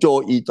ลุงโจ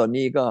อีตอน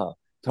นี้ก็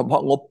เฉพา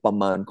ะงบประ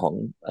มาณของ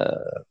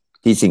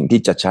ที่สิ่ง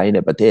ที่จะใช้ใน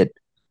ประเทศ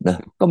นะ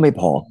ก็ไม่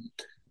พอ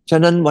ฉะ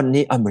นั้นวัน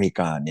นี้อเมริ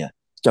กาเนี่ย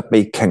จะไป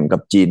แข่งกั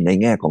บจีนใน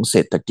แง่ของเศร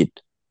ษฐกิจ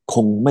ค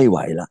งไม่ไหว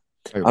ละ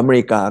ไม่ไหวอเม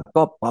ริกา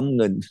ก็ปั๊มเ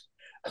งิน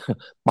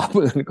ปั๊ม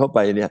เงินเข้าไป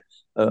เนี่ย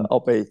เอา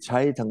ไปใช้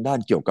ทางด้าน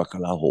เกี่ยวกับก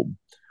ลาโหม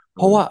เ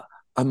พราะว่า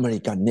อเมริ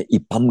กันเนี่ยอี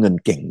ปั๊มเงิน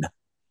เก่งนะ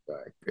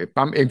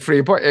ปั๊มเองฟรี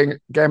เพราะเอง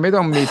แกไม่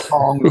ต้องมีท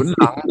องหนุน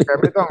หลังแก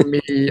ไม่ต้อง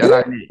มีอะไร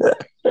นี่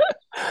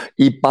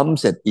อีปั๊ม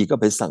เสร็จอีก็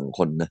ไปสั่งค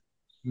นนะ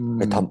อืไ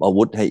ปทำมอา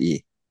วุธให้อี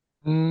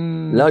อื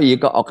แล้วมอี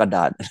ก็เอากระด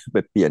าษไป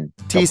เปลี่ยน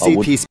กับอา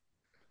วุธ TCP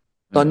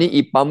ตอนนี้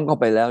อีปั๊มเข้า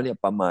ไปแล้วเนี่ย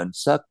ประมาณ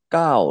สัก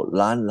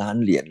9 ล้าน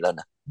เหรียญแล้ว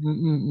นะ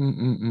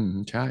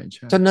ใช่ใ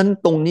ช่ฉะนั้น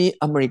ตรงนี้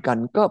อเมริกัน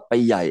ก็ไป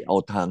ใหญ่เอา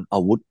ทางอา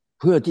วุธ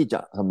เพื่อที่จะ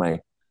ทำไม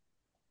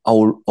เอา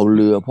เอาเ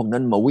รือพวกนั้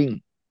นมาวิ่ง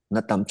น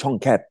ะตามช่อง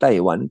แคบไต้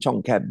หวันช่อง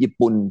แคบญี่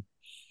ปุ่น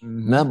อื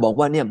มนะบอก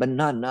ว่าเนี่ยเป็น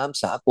น่านน้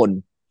ำสากล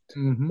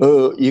อืม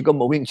อีก็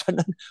มาวิ่งฉะ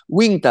นั้น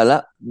วิ่งแต่ละ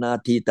นา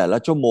ทีแต่ละ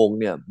ชั่วโมง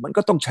เนี่ยมัน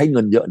ก็ต้องใช้เ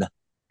งินเยอะนะ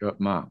เยอะ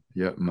มาก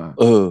เยอะมาก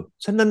เออ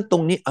ฉะนั้นตร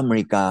งนี้อเม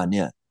ริกาเ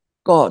นี่ย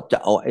ก็จะ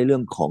เอาไอ้เรื่อ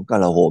งของก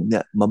ลาโหมเนี่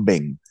ยมาเบ่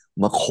ง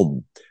มาข่ม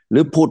หรื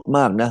อพูดม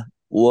ากนะ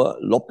อัว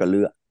ลบกับเ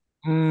รือ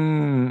อื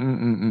มอืม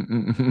อืมอืมอื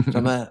มใ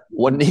ช่ไหม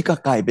วันนี้ก็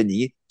กลายเป็นอย่า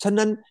งนี้ฉะ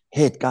นั้นเ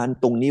หตุการณ์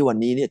ตรงนี้วัน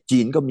นี้เนี่ยจี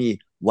นก็มี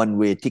one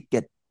way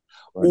ticket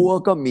วันอัว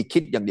ก็มีคิ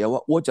ดอย่างเดียวว่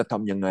าอัวจะท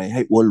ำยังไงใ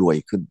ห้อัวรวย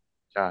ขึ้น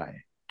ใช่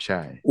ใ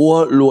ช่อัว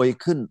รวย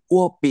ขึ้นอั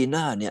วปีห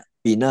น้าเนี่ย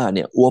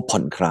อัวผ่อ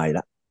นคลายล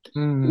ะ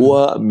อือัว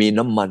มมี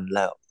น้ำมันแ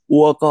ล้ว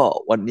อัวก็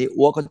วันนี้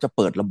อัวก็จะเ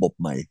ปิดระบบ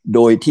ใหม่โด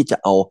ยที่จะ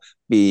เอา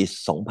ปี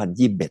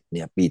2021เ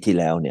นี่ยปีที่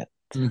แล้วเนี่ย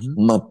อืม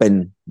มาเป็น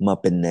มา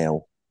เป็นแนว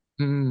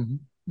อืม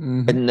อื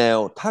มเป็นแนว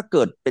ถ้าเ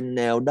กิดเป็นแ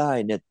นวได้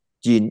เนี่ย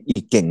จีนอี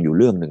กเก่งอยู่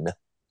เรื่องหนึ่งนะ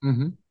อืม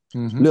อื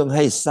มเรื่องใ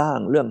ห้สร้าง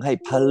เรื่องให้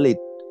ผลิต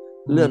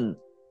เรื่อง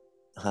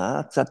หา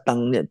สตัง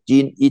ค์เนี่ยจี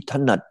นอีถ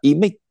นัดอี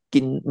ไม่กิ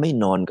นไม่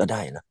นอนก็ไ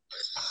ด้นะ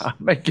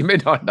ไม่กินไม่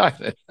นอนได้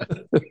เลย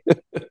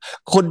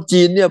คน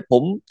จีนเนี่ยผ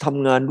มท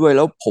ำงานด้วยแ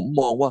ล้วผม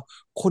มองว่า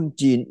คน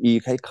จีนอี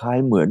คล้าย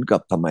ๆเหมือนกับ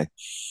ทำไม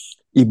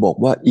อีบอก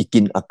ว่าอี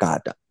กินอากาศ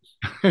อะ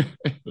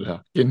เหรอ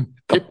กิน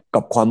กับทิพย์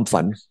กับความ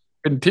ฝัน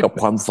เป็นทิพกับย์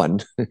ความฝัน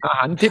อาห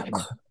ารทิพย์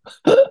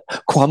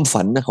ความ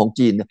ฝันนะของ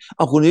จีนเนี่ยเอ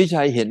าคุณวิ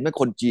ชัยเห็นไหม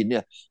คนจีนเนี่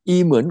ยอี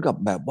เหมือนกับ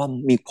แบบว่า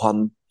มีความ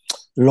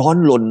ร้อน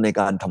รนใน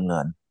การทำงา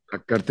น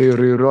กระตือ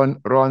รือร้น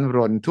ร้อนร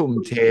นทุ่ม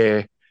เท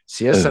เ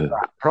สียเอสล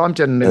ะอพร้อม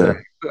จะเหเออนื่อย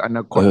เพื่ออน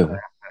าคตเออ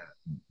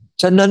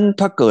ฉะนั้น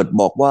ถ้าเกิด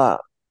บอกว่า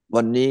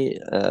วันนี้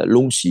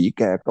ลุงฉีแ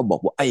กก็บอ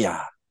กว่าไอ้ยา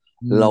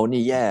อืมเรา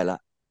นี่แย่ละ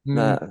อืน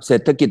ะมเศร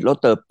ษฐกิจเรา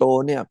เติบโต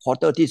เนี่ยควอ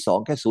เตอร์ที่สอง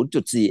แค่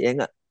0.4เอง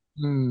อะ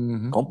อื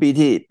ของมปี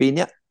เ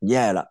นี้ยแ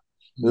ย่ละ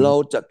อืมเรา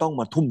จะต้อง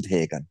มาทุ่มเท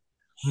กัน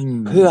อื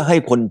มเพื่อให้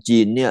คนจี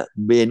นเนี่ย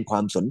เบนควา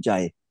มสนใจ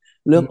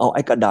อืเรื่องมเอาไ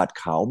อ้กระดาษ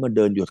ขาวมาเ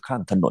ดินอยู่ข้า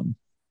งถนน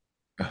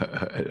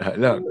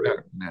เลิก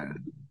นะ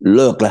เ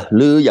ลิกละห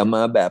รืออย่าม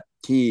าแบบ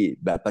ที่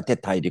แบบประเทศ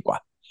ไทยดีกว่า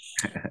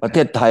ประเท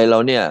ศไทยเรา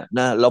เนี่ยน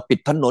ะเราปิด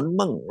ถนน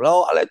มั่งเรา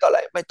อะไรต่ออะไร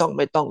ไม่ต้อง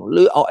ห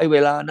รือเอาไอ้เว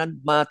ลานั้น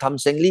มาท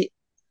ำเซ็งลี่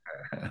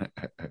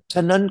ฉ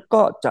ะนั้น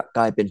ก็จะก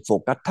ลายเป็นโฟ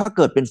กัสถ้าเ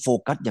กิดเป็นโฟ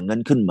กัสอย่างนั้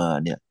นขึ้นมา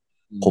เนี่ย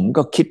อืมผม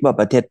ก็คิดว่า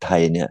ประเทศไท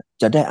ยเนี่ย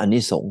จะได้อานิ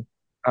สงส์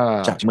อ่า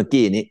จากเมื่อ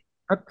กี้นี้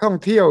นักท่อง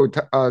เที่ยว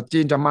จี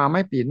นจะมาไห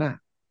ม่ปีหน้า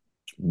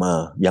มา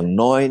อย่าง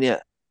น้อยเนี่ย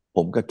ผ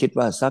มก็คิด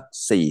ว่าสัก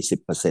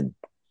40%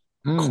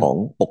อืมของ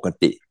ปก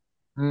ติ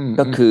อืมอืม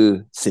ก็คือ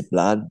10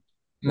 ล้าน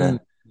อืมนะ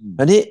อืม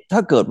ทีนี้ถ้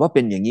าเกิดว่าเ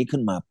ป็นอย่างนี้ขึ้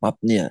นมาปั๊บ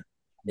เนี่ย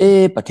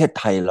ประเทศ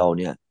ไทยเรา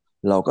เนี่ย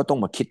เราก็ต้อง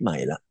มาคิดใหม่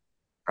ละ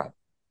ครับ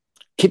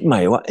คิดให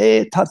ม่ว่า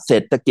ถ้าเศร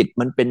ษฐกิจ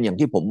มันเป็นอย่าง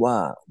ที่ผม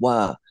ว่า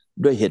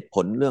ด้วยเหตุผ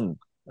ลเรื่อง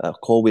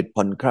โควิด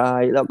ผ่อนคลา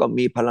ยแล้วก็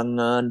มีพลัง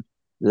งาน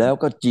แล้ว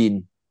ก็จีน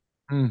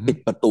อืมปิด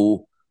ประตู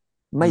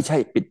อืไม่มใช่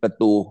ปิดประ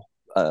ตู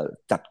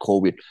จัดโค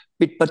วิด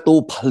ปิดประตู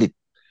ผลิต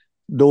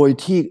โดย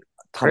ที่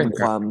เคร่งทำ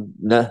ครัดความ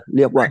นะเ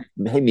รียกว่าเคร่ง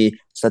ให้มี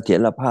เสถีย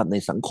รภาพใน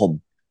สังคม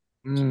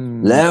อื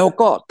แล้วม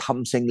ก็ท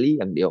ำเซงลี่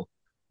อย่างเดียว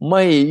ไ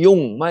ม่ยุ่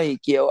งไม่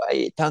เกี่ยวไอ้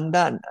ทาง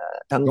ด้าน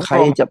ทางใครสงคร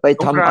ามจะไป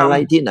ทำสงครามอะไร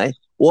ที่ไหน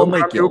อัวสงครามยูไม่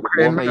เกี่ยวเคร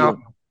นไม่เอาอัวไม่ยุ่ง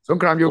สง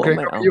ครามยูเครนอัวไ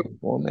ม่เอาก็ไม่ยุ่ง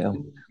อัวไม่เอา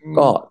อืม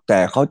ก็แต่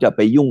เขาจะไป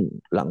ยุ่ง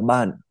หลังบ้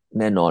าน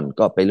แน่นอน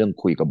ก็ไปเรื่อง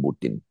คุยกับบู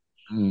ติน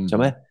อืมใช่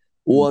ไหม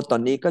อือัวมตอ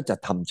นนี้ก็จะ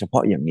ทำเฉพา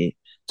ะอย่างนี้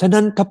ฉะ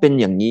นั้นถ้าเป็น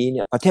อย่างนี้เ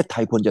นี่ยประเทศไท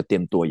ยควรจะเตรี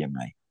ยมตัวยังไ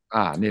ง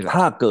นี่แหละ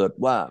ถ้าเกิด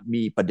ว่า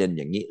มีประเด็นอ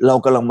ย่างนี้เรา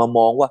กำลังมาม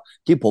องว่า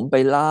ที่ผมไป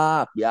ลา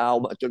กยาว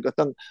มาจนกระ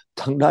ทั่ง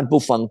ทางด้าน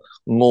ผู้ฟัง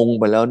งง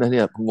ไปแล้วนะเ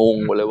นี่ยงง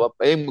ไปเลยว่า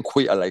มึงคุ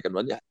ยอะไรกันว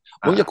ะเนี่ย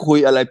มึงจะอ่าคุย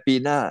อะไรปี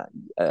หน้า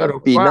สรุ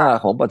ปว่าปีหน้า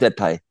ของประเทศ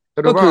ไทย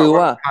ก็สรุปว่าคือ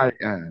ว่าวันไทย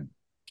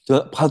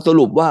พอส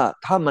รุปว่า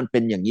ถ้ามันเป็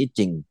นอย่างนี้จ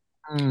ริง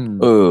อืม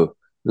เออ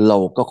เรา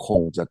ก็ค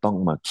งจะต้อง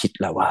มาคิด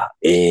แล้วว่า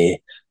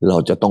เรา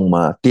จะต้องม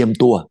าเตรียม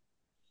ตัว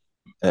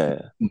เออ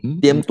อืม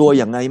เตรีอืมยมตัว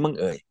ยังไงมั่ง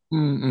เอ่ย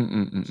อืมอืมอื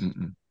มอืมอืม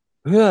อืม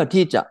เพื่อ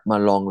ที่จะมา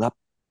รองรับ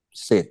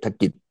เศรษฐ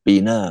กิจปี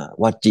หน้า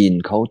ว่าจีน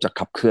เขาจะ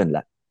ขับเคลื่อนแ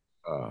ล้ว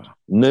เออ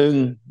หนึ่ง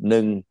ห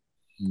นึ่ง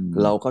อืม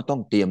เราก็ต้อ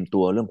งเตรียม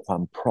ตัวเรื่องควา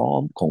มพร้อ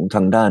มของท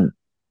างด้าน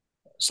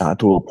สา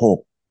ธารณูปโภค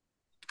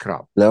ครั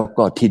บแล้ว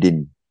ก็ที่ดิน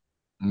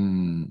อืม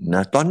อืมน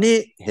ะตอนนี้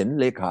เห็น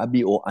เลขา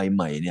BOI ใ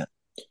หม่เนี่ย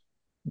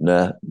น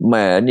ะแหม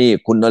นี่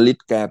คุณนฤท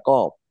ธิ์แกก็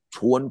ช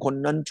วนคน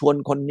นั้นชวน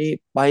คนนี้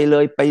ไปเล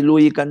ยไปลุ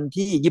ยกัน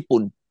ที่ญี่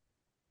ปุ่น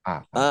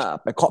ใช่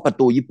ไปเคาะประ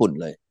ตูญี่ปุ่น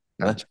เลย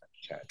นะใช่ใช่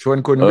ใช่ชวน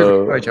คุณเอวิโรจ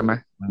น์ด้วยใช่ไหม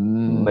อ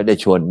อืมไม่ได้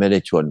ชวน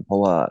เพราะ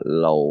ว่า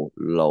เรา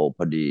เราพ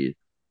อดี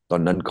ตอ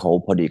นนั้นเขา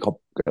พอดีเขา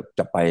จ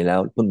ะไปแล้ว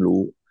เพิ่ง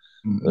รู้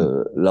เอออืมอืม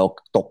เรา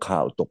ตกข่า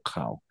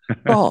ว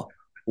ก็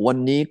วัน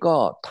นี้ก็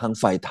ทาง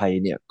ฝ่ายไทย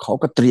เนี่ยเขา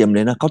ก็เตรียมเล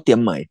ยนะเขาเตรียม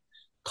ใหม่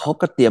เขา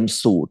ก็เตรียม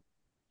สูตร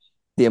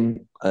เตรียม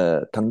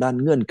ทางด้าน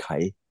เงื่อนไข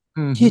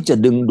อืมที่จะ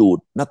ดึงดูด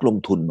นักลง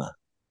ทุนมา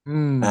อื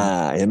มอ่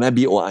าเห็นไหม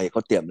BOI เข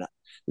าเตรียมแล้ว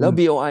อืม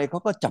BOI เขา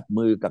ก็จับ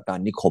มือกับการ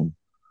นิคม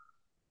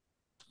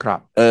ครั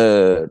บเอ่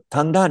ท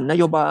างด้านน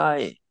โยบาย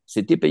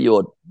สิทธิประโย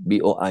ชน์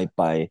BOI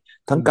ไป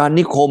ทางอืมการ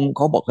นิคมเข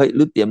าบอกเฮ้ยห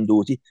รือเตรียมดู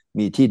ที่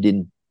มีที่ดิน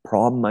พ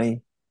ร้อมไหม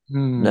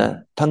อืมนะ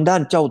ทางด้า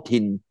นเจ้า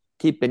ถิ่น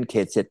ที่เป็นเข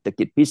ตเศรษฐ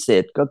กิจพิเศ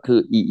ษก็คือ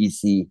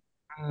EEC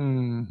อื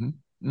ม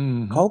อืม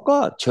เขาก็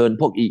เชิญ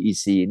พวก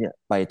EEC เนี่ย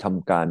ไปท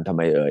ำการทำไ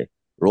ม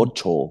โรด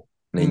โชว์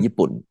ในอืมญี่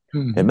ปุ่นอื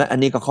มเห็นไหมอัน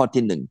นี้ก็ข้อ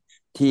ที่หนึ่ง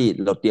ที่อื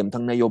มเราเตรียม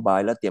ทั้งนโยบาย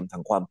และเตรียมทั้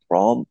งความพ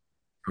ร้อม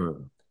เออ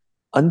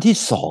อันที่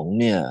สอง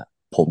เนี่ย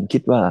ผมคิ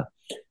ดว่า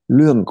เ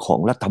รื่องของ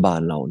รัฐบา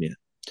ลเราเนี่ย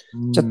อื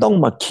จะต้องม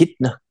มาคิด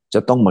นะจ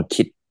ะต้องมา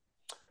คิด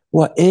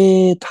ว่า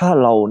ถ้า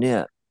เราเนี่ย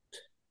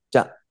จ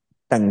ะ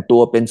แต่งตั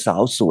วเป็นสา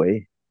วสวย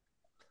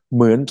เ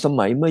หมือนส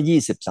มัยเมื่อ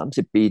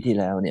20-30 ปีที่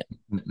แล้วเนี่ย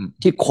อืมอืม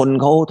ที่คน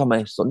เขาทำไม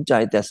สนใจ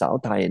แต่สาว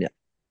ไทยเนี่ย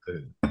เอ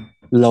อ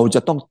เราจ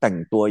ะต้องแต่ง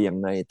ตัวยัง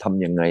ไงท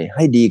ำยังไงใ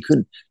ห้ดีขึ้น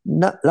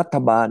ณรัฐ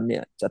บาลเนี่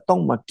ยจะต้อง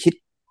มาคิด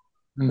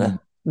อืมนะ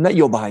น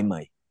โยบายให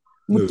ม่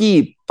เอเมื่อกี้อ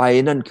ไป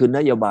นั่นคือน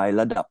โยบาย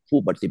ระดับผู้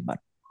ปฏิบั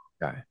ติ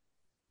ใช่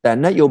แต่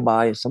นโยบา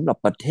ยสำหรับ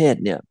ประเทศ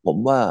เนี่ยผม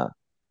ว่า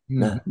อื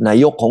มนะนา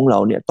ยกของเรา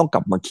เนี่ยต้องก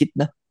ลับมาคิด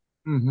นะ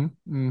อืม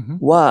อืม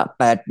ว่า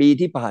8 ปี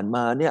ที่ผ่านม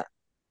าเนี่ย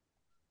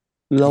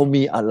เรา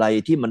มีอะไร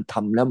ที่มันท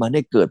ำแล้วมันใ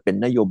ห้เกิดเป็น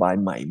นโยบาย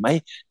ใหม่ไหม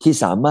ที่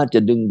สามารถจ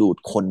ะดึงดูด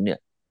คนเนี่ย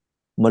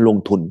มาลง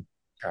ทุน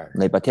ใช่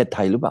ในประเทศไท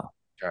ยหรือเปล่า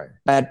ใช่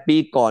8 ปี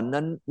ก่อน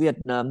นั้นเวียด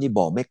นามนี่บ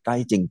อกไม่ไกล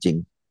จริง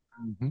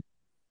อืม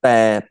ๆแต่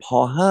พอ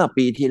5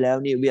 ปีที่แล้ว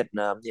นี่เวียด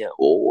นามเนี่ย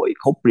โอ้ย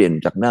เขาเปลี่ยน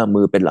จากหน้า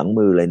มือเป็นหลัง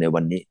มือเลยใน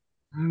วันนี้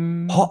อื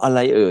เพราะอะมไร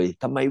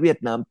ทำไมเวียด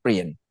นามเปลี่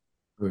ยน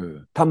เออ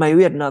ทำไม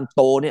เวียดนามโ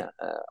ตเนี่ย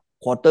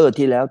ควอเตอร์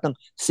ที่แล้วตั้ง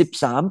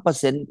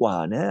13%กว่า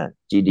นะ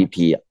GDP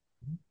อ่ะ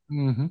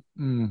อืม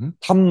อืม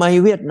ทำไม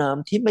เวียดนาม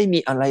ที่ไม่มี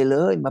อะไรเล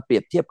ยมาเปรี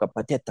ยบเทียบกับป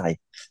ระเทศไทย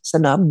ส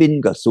นามบิน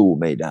ก็สู้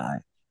ไม่ได้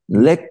อื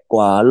มเล็กก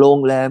ว่าโรง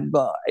แรม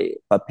ก็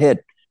ประเภท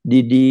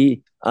ดี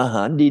ๆอาห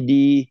าร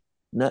ดี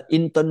ๆนะอิ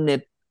นเทอร์เน็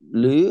ต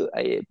หรือ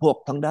พวก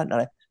ทางด้านอะไ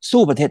ร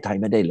สู้ประเทศไทย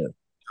ไม่ได้เลย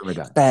ช่วยไม่ไ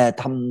ด้แต่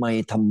ทำไม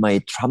ท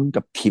รัมป์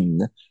กับคิม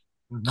นะ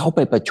อืมเขาไป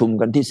ประชุม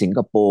กันที่สิงค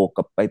โปร์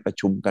กับไปประ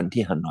ชุมกัน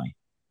ที่ฮานอย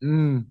อื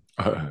มเ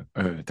ออเ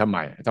ออทำไ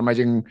ม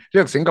จึงเลื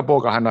อกสิงคโป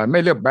ร์กับฮานอยไ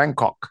ม่เลือกแบง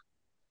กอก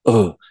เอ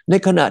อใน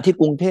ขณะที่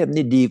กรุงเทพ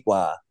นี่ดีกว่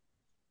า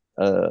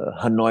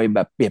ฮานอยแบ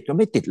บเปรียบจะ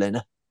ไม่ติดเลยน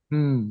ะ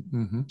อืมอื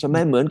มใช่ไหม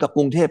เหมือนกับก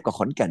รุงเทพกับข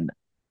อนแก่นน่ะ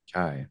ใ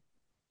ช่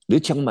หรือ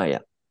เชียงใหม่อ่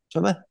ะใช่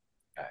ไหม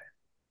ใช่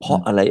เพราะ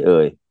อืมอะไร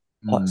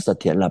เพราะอืมเส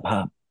ถียรภา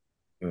พ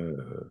เออ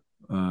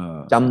เออ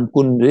จำ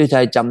คุณวิ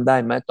ชัยจำได้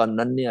ไหมตอน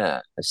นั้นเนี่ย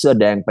เสื้อ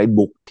แดงไป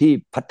บุกที่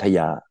พัทย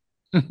า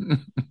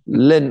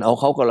เล่นเอา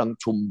เขากำลัง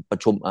ประ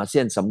ชุมอาเซี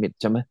ยนซัมมิต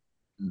ใช่ไหม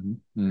อืม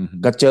อืม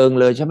กระเจิง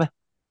เลยใช่ไหม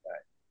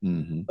อื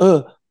ม เออ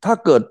ถ้า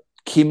เกิด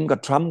คิมกับ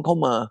ทรัมป์เข้า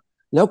มา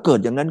แล้วเกิด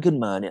อย่างนั้นขึ้น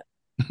มาเนี่ย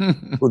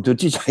คุณสุท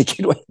ธิชัยคิ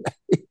ดว่ายังไง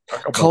แล้ว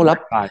ก็บอกเขารับบา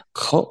ยบาย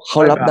เขา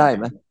บายบายรับได้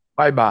ไหม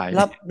บายบาย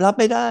รับ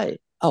ไม่ได้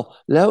เอ้า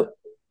แล้ว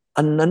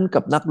อันนั้น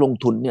กับนักลง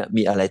ทุนเนี่ย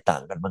มีอะไรต่า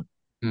งกันบ้าง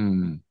อื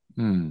ม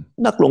อืม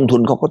นักลงทุ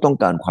นเขาก็ต้อง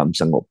การความ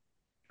สงบ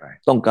ใช่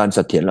ต้องการเส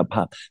ถียรภ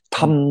าพอืมท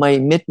ำไม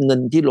เม็ดเงิ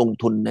นที่ลง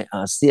ทุนในอ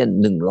าเซียน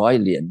100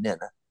 เหรียญเนี่ย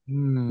นะอื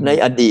มใน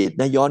อดีต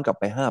นะย้อนกลับ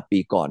ไป5 ปี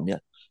ก่อนเนี่ย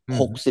อืม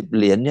60 เ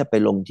หรียญเนี่ยไป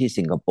ลงที่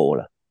สิงคโปร์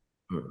ละ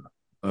เออ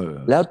เออ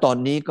แล้วตอน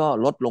นี้ก็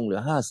ลดลงเหลื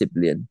อ50 เ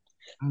หรียญ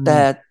อืแต่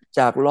ม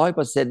จาก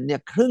100%เนี่ย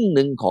ครึ่งห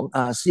นึ่งของ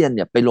อาเซียนเ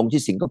นี่ยไปลง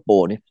ที่สิงคโป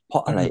ร์เนี่ยเพรา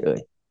ะอืมอะไรเอ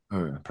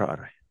อเพราะอะ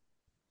ไร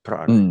เพราะ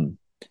อะไรอืม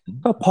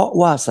ก็เพราะ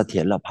ว่าเสถี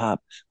ยรภาพ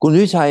คุณ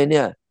วิชัยเ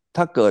นี่ย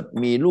ถ้าเกิด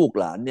มีลูก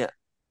หลานเนี่ย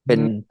เป็น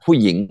อืมผู้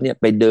หญิงเนี่ย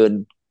ไปเดิน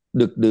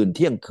ดึกดื่นเ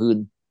ที่ยงคืน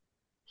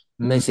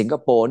ในอืมสิงค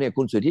โปร์เนี่ย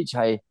คุณสุทธิ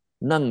ชัย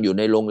นั่งอยู่ใ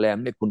นโรงแรม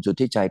เนี่ยคุณสุท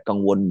ธิชัยกัง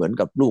วลเหมือน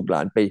กับลูกหล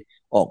านไป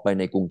ออกไป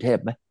ในกรุงเทพ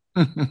ไหม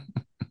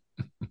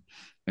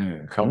เออ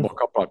เขาอืมบอกเ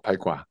ขาปลอดภัย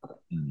กว่า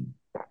อืม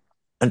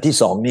อันที่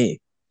สองนี่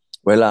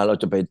เวลาเรา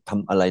จะไปท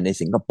ำอะไรใน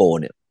สิงคโปร์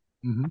เนี่ย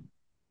อืม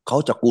เขา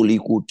จะกูลี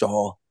กูจอ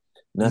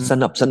อืนะส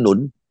นัมบสนุน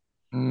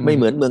อืไม่เ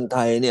หมือนมเมืองไท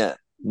ยเนี่ย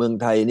เมือง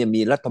ไทยเนี่ย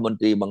มีรัฐมน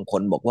ตรีบางค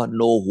นบอกว่า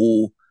know who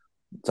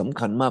สำ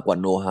คัญมากกว่า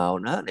know how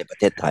นะในประ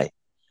เทศไทย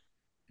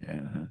เอ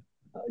อ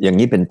อย่าง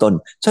นี้เป็นต้น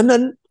ฉะนั้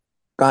น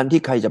การ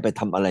ที่ใครจะไป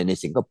ทำอะไรใน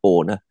สิงคโป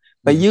ร์นะ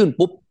ไปอืมยื่น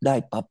ปุ๊บได้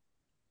ปั๊บ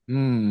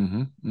อืม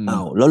อืมอ้า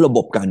วแล้วระบ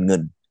บการเงิ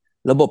น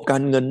ระบบกา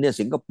รเงินเนี่ย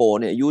สิงคโปร์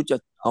เนี่ยยูจะ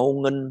เอา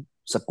เงิน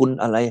สกุล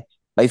อะไร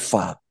ไปฝ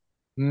าก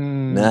อื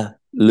นะม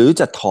หรือ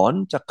จะถอน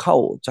จะเข้า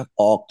จะ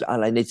ออกจะอะ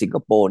ไรในสิงค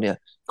โปร์เนี่ย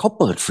เขา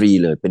เปิดฟรี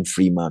เลยเป็นฟ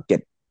รีมาร์เก็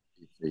ต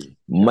สี่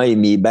ใช่ไม่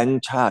มีแบง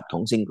ก์ชาติขอ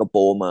งสิงคโป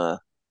ร์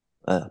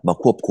มา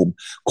ควบคุม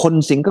คน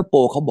สิงคโป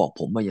ร์เขาบอก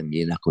ผมมาอย่าง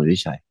นี้นะคุณวิ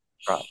ชัย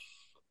ครับ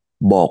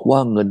บอกว่า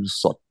เงิน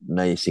สดใ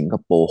นสิงค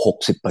โปร์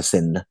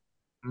60%นะ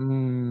อื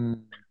ม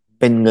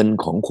เป็นเงิน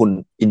ของคุณ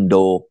อินโด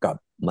กับ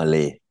มาเล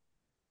ย์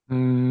อื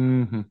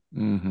ม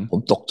อืมผม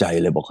ตกใจ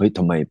เลยบอกเฮ้ยท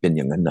ำไมเป็นอ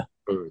ย่างนั้นนะ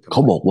เออทำเข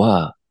าไมบอกว่า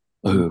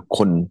อืมค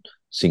น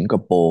สิงค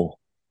โปร์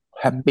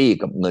แฮอืมปปี้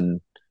กับเงิน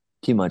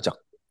ที่มาจาก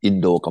อิน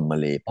โดกับมา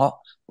เลย์เพราะ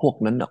พวก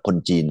นั้นนะคน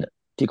จีนน่ะ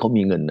ที่เขา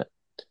มีเงินน่ะ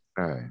ใ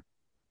ช่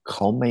เข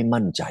าไม่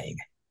มั่นใจไ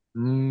ง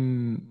อื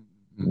ม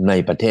อืมใน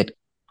ประเทศ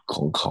ข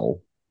องเขา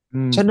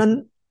อืมฉะนั้น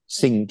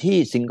สิ่งที่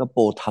สิงคโป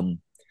ร์ท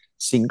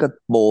ำสิงค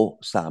โปร์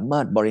สามา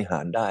รถบริหา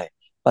รได้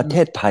ประเท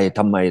ศไทยท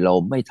ำไมเรา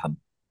ไม่ท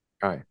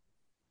ำ ใช่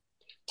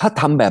ถ้า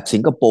ทำแบบสิ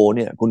งคโปร์เ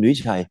นี่ยคุณวิ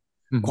ชัย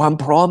อืมความ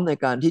พร้อมใน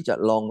การที่จะ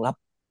รองรับ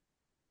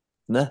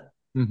นะ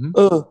อืมฮึเอ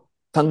อ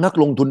ทางนัก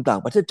ลงทุนต่า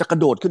งประเทศจะกระ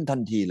โดดขึ้นทั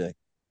นทีเลย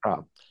ครั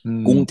บอื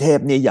มกรุงเทพ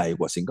เนี่ยใหญ่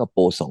กว่าสิงคโป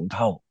ร์2 เ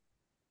ท่า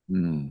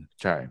อืม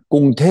ใช่ก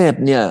รุงเทพ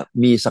เนี่ย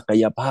มีศัก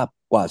ยภาพ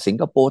กว่าสิง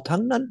คโปร์ทั้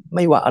งนั้นไ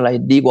ม่ว่าอะไร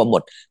ดีกว่าหม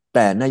ดแ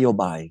ต่นโย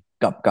บาย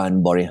กับการ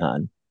บริหาร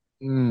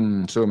อืม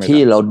สู้ไม่ได้ที่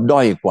เราด้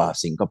อยกว่า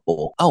สิงคโป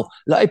ร์เอ้า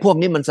แล้วไอ้พวก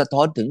นี้มันสะท้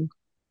อนถึง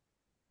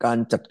การ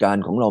จัดการ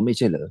ของเราไม่ใ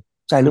ช่เหรอ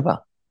ใช่อืมหรือเปล่า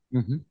อื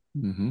มฮึ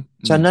อืมฮึ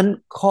อืมฉะนั้น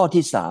ข้อ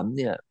ที่3เ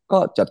นี่ยก็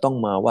จะต้อง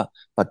มาว่า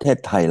ประเทศ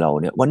ไทยเรา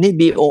เนี่ยวันนี้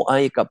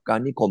BOI กับการ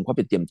นิคมเขาไ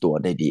ปเตรียมตัว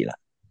ได้ดีละ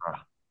อ่า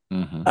อื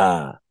มฮึอ่า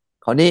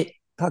คราวนี้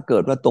ถ้าเกิ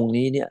ดว่าตรง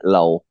นี้เนี่ยเร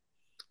า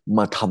ม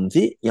าทำ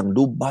สิอย่าง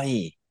ดูไบ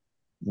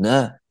นะ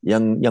อ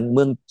ย่างเ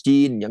มืองจี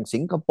นอย่างสิ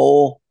งคโป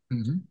ร์อื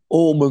มฮึโ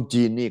อ้เมือง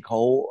จีนนี่เขา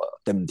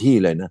เต็มที่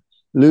เลยนะ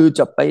หรือจ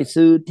ะไป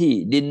ซื้อที่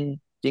ดิน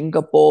สิงค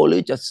โปร์หรื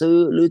อจะซื้อ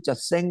หรือจะ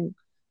เซ้ง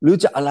หรือ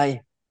จะอะไร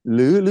ห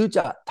รือจ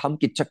ะท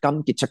ำกิจกรรม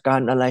กิจการ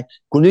อะไร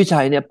คุณวิ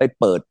ชัยเนี่ยไป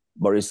เปิด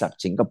บริษัท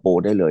สิงคโป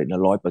ร์ได้เลยนะ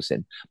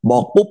100%บอ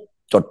กปุ๊บ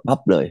จดปั๊บ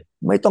เลย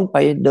ไม่ต้องไป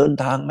เดิน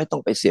ทางไม่ต้อ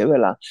งไปเสียเว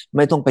ลาไ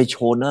ม่ต้องไปโช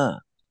ว์หน้า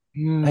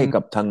อืให้กั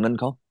บมทางนั้น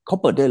เขา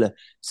เปิดได้เลย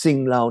สิ่ง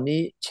เหล่านี้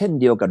เช่น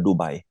เดียวกับดู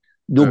ไบ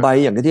เอ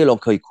ออย่างที่เรา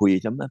เคยคุย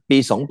ใช่ไหมปี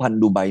2000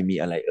ดูไบมี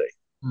อะไรเอ่ย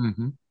อืม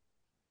ฮึ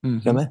อืม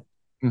ฮึใช่ไหม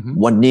อืมฮึ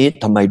วันนี้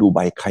ทำไมดูไบ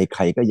ใค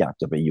รๆก็อยาก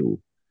จะไปอยู่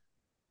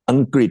อั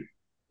งกฤษ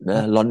อืนะ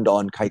มลอนดอ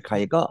นใคร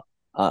ๆก็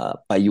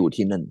ไปอยู่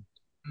ที่นั่น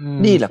อื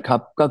นี่แหละมครั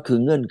บก็คือ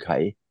เงื่อนไข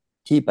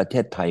ที่ประเท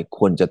ศไทยค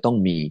วรจะต้อง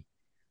มี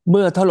เ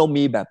มื่อถ้าเรา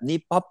มีแบบนี้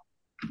ปั๊บ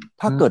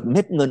ถ้าอืมเกิดเ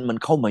ม็ดเงินมัน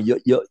เข้ามา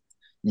เยอะ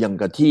ๆอย่าง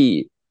กับที่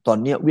ตอน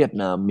นี้เวียด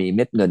นามมีเ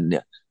ม็ดเงินเนี่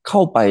ยเข้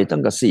าไปตั้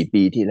งแต่4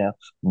 ปีที่แล้ว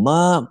ม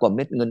ากกว่าเ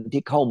ม็ดเงิน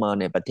ที่เข้ามา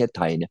ในประเทศไ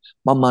ทยเนี่ย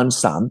ประมาณ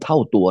3 เท่า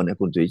ตัวนะ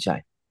คุณสุวิชั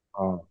ย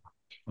อ๋อ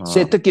อ๋อเศ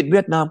รษฐกิจเ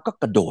วียดนามก็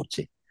กระโดด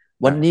สิ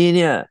วันใช่นี้เ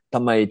นี่ยท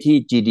ำไมที่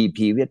GDP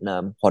เวียดนา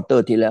มควอเตอ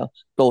ร์ที่แล้ว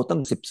โตตั้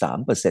ง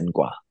13%ก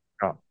ว่า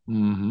ครับ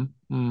อืมฮึ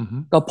อืมฮึ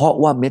ก็เพราะ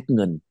ว่าเม็ดเ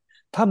งิน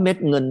ถ้าเม็ด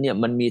เงินเนี่ย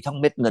มันมีทั้ง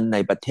เม็ดเงินใน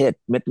ประเทศ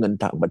เม็ดเงิน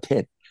ต่างประเท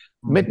ศ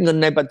อืมเม็ดเงิน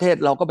ในประเทศ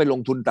เราก็ไปล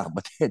งทุนต่างป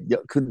ระเทศเยอ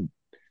ะขึ้น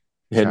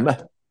เห็นใช่ไหม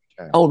ใ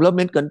ช่เอาแล้วเ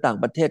ม็ดเงินต่าง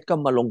ประเทศก็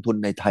มาลงทุน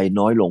ในไทย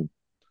น้อยลง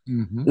อื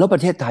มฮึแล้วปร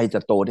ะเทศไทยจะ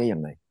โตได้ยั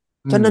งไง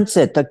อืมฉะนั้นเศ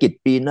รษฐกิจ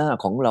ปีหน้า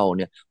ของเราเ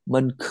นี่ยมั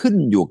นขึ้น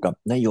อยู่กับ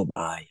นโยบ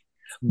าย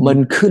อืมันม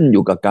ขึ้นอ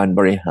ยู่กับการ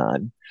บริหาร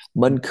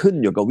มันขึ้น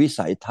อยู่กับวิ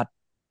สัยทัศน์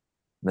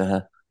นะฮ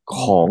ะ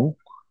อืของม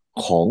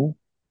ของ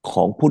ข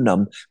องผู้น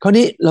ำ คราว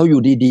นี้เราอ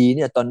ยู่ดีๆเ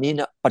นี่ยตอนนี้เ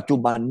นี่ยปัจจุ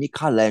บันนี้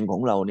ค่าแรงขอ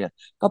งเราเนี่ย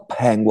ก็แพ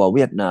งกว่าเ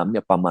วียดนามเนี่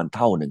ยประมาณ1 เ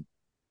ท่า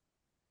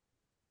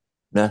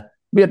นะ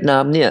เวียดนา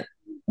มเนี่ย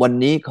วัน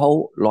นี้เขา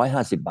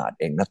150 บาท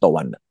เองนะต่อ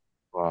วันนะ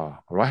ว้า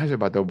150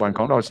 บาทต่อวันข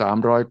องเรา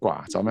300 กว่า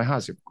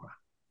350 กว่า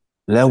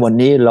แล้ววัน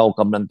นี้เรา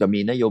กำลังจะมี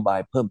นโยบาย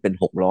เพิ่มเป็น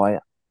600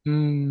อ่ะอื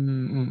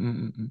มอืมอืม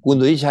อืมอืมคุณ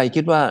สุทธิชัย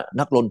คิดว่า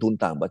นักลงทุน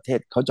ต่างประเทศ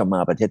เขาจะมา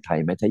ประเทศไทย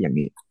ไหมถ้าอย่าง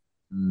นี้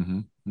อืม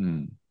อืม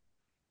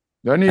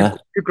เดี๋ยวนี้นะ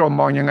พี่กรม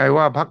มองยังไง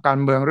ว่าพรรคการ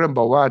เมืองเริ่ม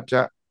บอกว่าจ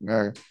ะเอ่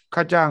อค่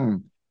าจ้าง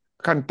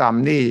ขั้นต่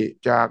ำนี่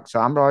จาก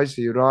300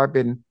 400เ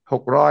ป็น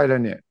600แล้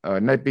วเนี่ย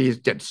ในปี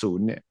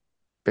70เนี่ย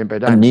เป็นไป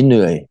ได้อันไหมนี้เห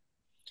นื่อย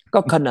ก็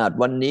ขนาด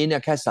วันนี้เนี่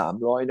ยแค่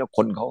300เนี่ยค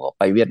นเขาก็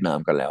ไปเวียดนาม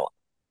กันแล้วอะ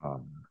อ่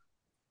า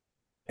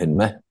เห็นไ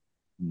หม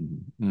อืม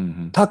อืม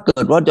ถ้าเกิ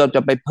ดว่าเราจ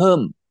ะไปเพิ่ม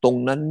ตรง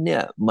นั้นเนี่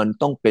ยมัน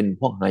ต้องเป็น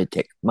พวกไฮเท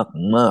ค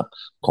มาก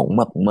ๆของ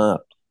มาก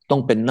ๆต้อ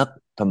งเป็นนัก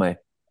ทำไม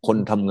คน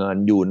ทำงาน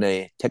อยู่ใน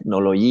เทคโน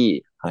โลยี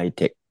ไฮเ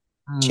ทค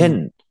อืมเช่น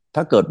ถ้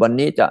าเกิดวัน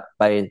นี้จะ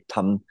ไปท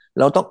ำ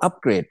เราต้องอัป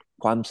เกรด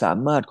ความสา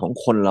มารถของ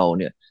คนเรา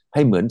เนี่ยใ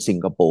ห้เหมือนสิง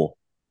คโปร์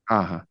อ่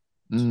าฮะ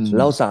อืม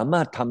เราสาม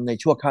ารถทำใน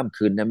ชั่วข้าม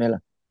คืนได้ไหมล่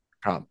ะ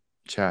ครับ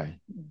ใช่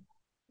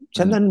อืฉ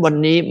ะนั้นมวัน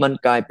นี้มัน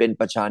กลายเป็น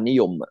ประชานิ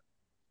ยมอะ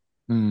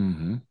อืม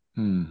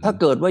อืมถ้า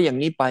เกิดว่าอย่าง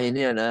นี้ไปเ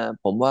นี่ยนะ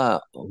ผมว่า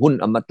หุ้น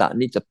อมตะ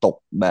นี่จะตก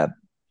แบบ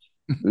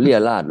เลี่ย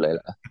ราดเลย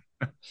ล่ะ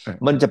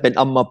มันจะเป็น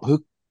อัมพฤก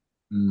ษ์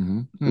อืม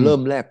อืมเริ่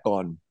มแรกก่อ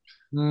น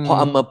อืพอ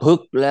อัมมพฤก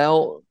ษ์แล้ว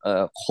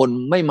คน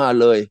ไม่มา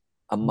เลย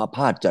อัมพ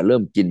าตจะเริ่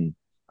มกิน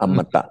ออืมม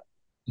ตะ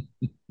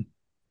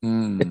อื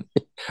ม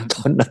ต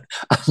อนนั้น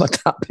อมต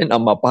ะเป็นอั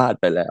มพาต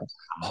ไปแล้ว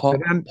เพราะฉ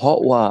ะนั้นเพราะ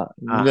ว่า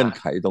อ่า เงื่อน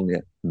ไขตรงเนี้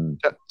ย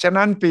ฉะ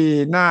นั้นปี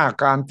หน้า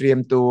การเตรียม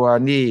ตัว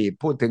นี่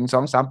พูดถึง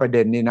2-3ประเ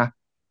ด็นนี้นะ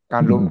กา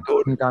รลงทุ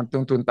นการล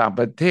งทุนต่าง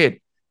ประเทศ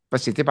ปร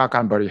ะสิทธิภาพก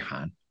ารบริหา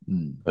รอื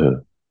มเออ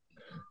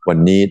วัน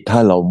นี้ถ้า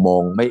เรามอ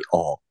งไม่อ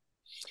อก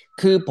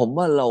คือผม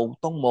ว่าเรา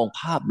ต้องมอง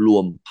ภาพรว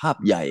มภาพ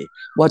ใหญ่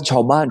ว่าชา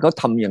วบ้านเขา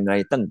ทำยังไง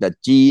ตั้งแต่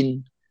จีน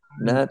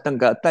นะตั้ง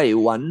แต่ไต้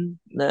หวัน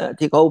นะ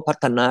ที่เขาพั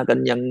ฒนากัน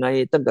ยังไง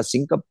ตั้งแต่สิ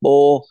งคโป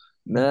ร์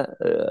นะ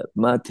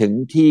มาถึง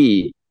ที่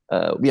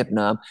เวียดน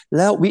ามแ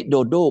ล้ววิโด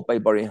โดไป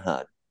บริหา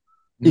ร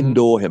อืมอินโด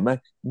เห็นไหม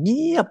เ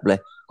งียบเลย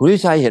คุณวิ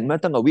ชัยเห็นไหม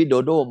ตั้งแต่วิโด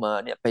โดมา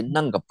เนี่ยไป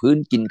นั่งกับพื้น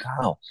กินข้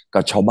าว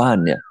กับชาวบ้าน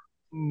เนี่ย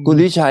อืคุณ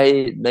วิมชัย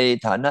ใน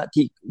ฐานะ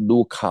ที่ดู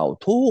ข่าว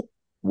ทุก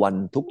วัน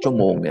ทุกชั่ว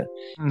โมงเนี่ย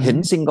อืมเห็น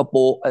สิงคโป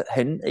ร์เ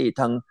ห็นไอ้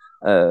ทาง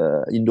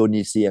อินโด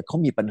นีเซียเขา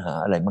มีปัญหา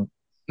อะไรมั้ง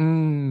อื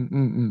ม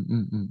อืมอืมอื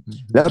มอืมอืม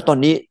แล้วตอน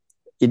นี้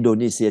อินโด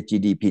นีเซีย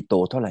GDP โต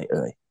เท่าไหร่เ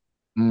อ่ย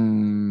อื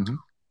ม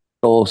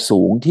โต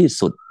สูงที่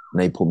สุดใ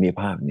นภูมิ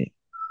ภาคนี้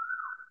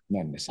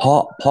นั่นน่ะสิเ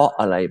พราะ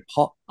อะไรเพร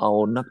าะเอา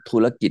นักธุ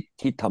รกิจ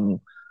ที่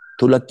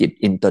ธุรกิจ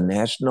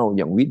international อ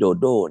ย่างวิโด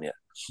โดเนี่ย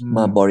ม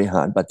าบริห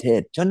ารประเทศ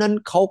ฉะนั้น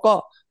เขาก็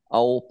เอ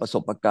าประส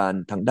บการ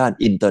ณ์ทางด้าน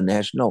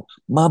international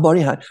มาบ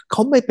ริหารเข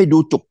าไม่ไปดู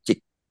จุกจิก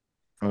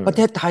ประเ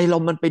ทศไทยเรา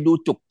มันไปดู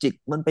จุกจิก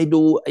มันไป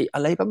ดูไอ้อ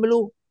ะไรก็ไม่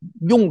รู้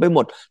ยุ่งไปหม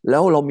ดแล้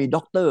วเรามีด็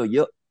อกเตอร์เย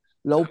อะ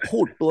เราพู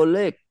ดตัวเล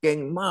ขเก่ง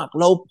มาก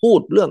เราพูด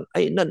เรื่องไ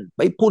อ้นั่นไ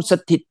ปพูดส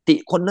ถิติ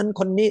คนนั้น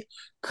คนนี้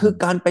คือ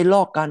การไปล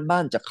อกการบ้า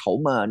นจากเขา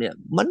มาเนี่ย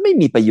มันไม่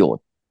มีประโยช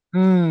น์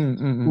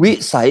วิ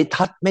สัย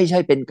ทัศน์ไม่ใช่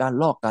เป็นการ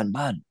ลอกการ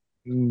บ้าน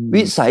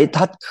วิสัย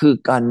ทัศน์คือ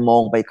การมอ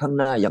งไปข้าง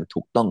หน้าอย่าง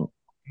ถูกต้อง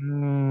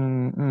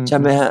ใช่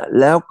ไหมฮะ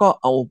แล้วก็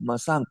เอามา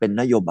สร้างเป็น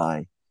นโยบาย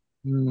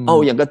เอา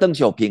อย่างกระเติ้งเ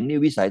สี่ยวผิงนี่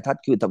วิสัยทัศ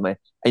น์คือทำไม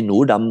ไอ้หนู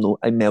ดำหนู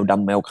ไอ้แมวด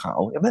ำแมวขาว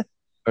ใช่ไหม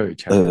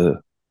ใช่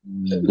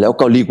แล้ว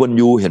ก็ลีกวน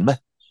ยูเห็นไหม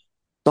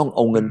ต้องเอ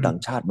าเงินต่าง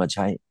ชาติมาใ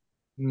ช้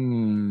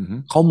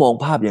เขามอง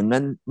ภาพอย่าง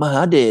นั้นมหา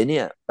เดชเนี่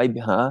ยไป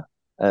หา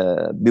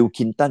บิล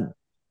คินตัน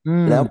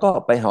แล้วก็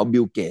ไปหาบิ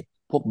ลเกต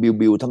พวก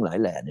บิลทั้งหลาย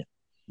แหล่เนี่ย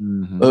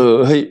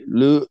เฮ้ยห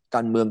รือก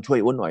ารเมืองช่วย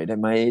อ้วนหน่อยได้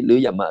ไหมหรือ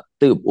อย่ามา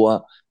ตืบอัว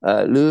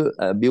หรือ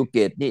บิลเก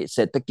ตนี่เศ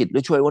รษฐกิจหรื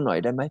อช่วยอ้วนหน่อย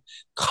ได้ไหม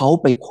เขา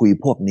ไปคุย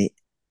พวกนี้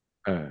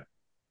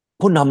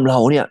ผู้นำเรา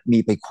เนี่ยมี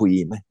ไปคุย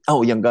ไหม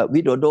อย่างกับ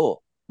วิโดโด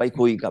ไป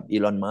คุยกับอี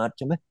ลอนมัสก์ใ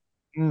ช่ไหม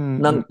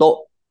นั่งโต๊ะ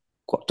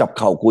จับเ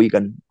ข่าคุยกั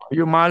นอ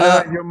ยู่มาเล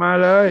ยอยู่มา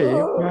เลย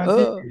มา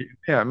ที่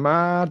เนี่ยมา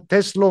เท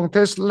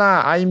สลา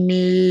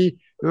มี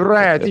แ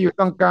ร่ที่อยู่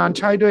ต้องการใ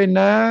ช้ด้วย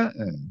นะ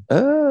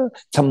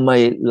ทำไม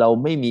เรา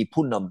ไม่มี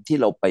ผู้นำที่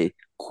เราไป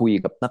คุย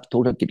กับนักธุ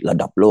รกิจระ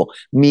ดับโลก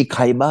มีใค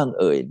รบ้าง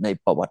ใน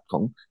ประวัติขอ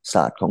งศ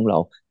าสตร์ของเรา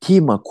ที่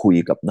มาคุย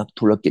กับนัก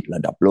ธุรกิจร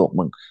ะดับโลก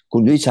มั่งคุ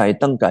ณวิชัย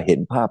ตั้งแต่เห็น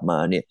ภาพมา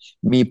เนี่ย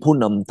มีผู้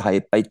นำไทย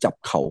ไปจับ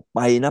เข่าไป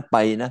นะไ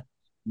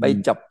ป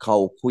จับเข่า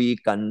คุย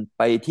กันไ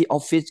ปที่ออ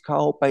ฟฟิศเข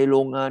าไปโร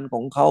งงานข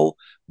องเขา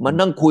มา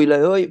นั่งคุยเล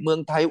ยเฮ้ยเมือง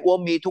ไทยอ้ว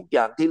มีทุกอ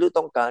ย่างที่ลือ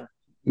ต้องการ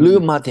ลือ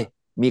มาเถอะ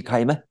มีใคร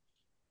ไหม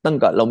ตั้ง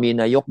แต่เรามี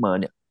นายกมา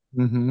เนี่ย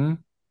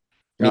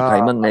มีใคร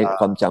บ้างในค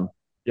วามจ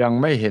ำยัง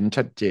ไม่เห็น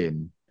ชัดเจน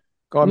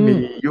ก็มี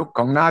ยุคข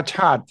องนาช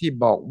าติที่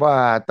บอกว่า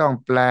ต้อง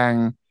แปลง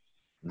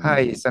ให้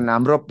สนา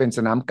มรบเป็นส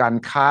นามการ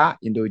ค้า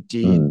อินโด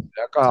จีนแ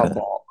ล้วก็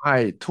บอกให้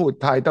ทูต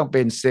ไทยต้องเ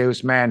ป็นเซล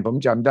ส์แมนผม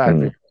จำได้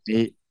แบบ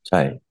นี้ใ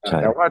ช่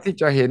แต่ว่าที่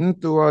จะเห็น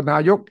ตัวนา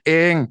ยกเอ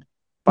ง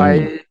ไป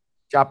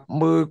จับ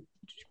มือ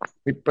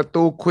ปิดประ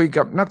ตูคุย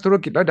กับนักธุร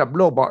กิจระดับโ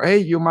ลกบอกเฮ้ย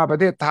อยู่มาประ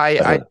เทศไทย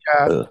ไอจะ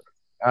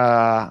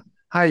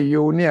ให้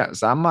ยูเนี่ย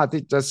สามารถ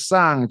ที่จะส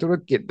ร้างธุร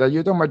กิจแต่ยู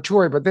ต้องมาช่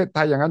วยประเทศไท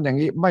ยอย่างนั้นอย่าง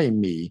นี้ไม่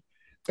มี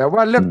แต่ว่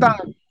าเลือกตั้ง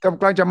ก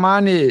ำลังจะมา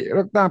นี่เ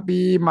ลือกตั้งปี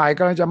ใหม่ก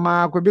ำลังจะมา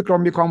คุณวิกร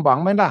มมีความหวัง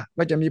ไหมล่ะ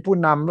ว่าจะมีผู้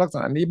นำลักษ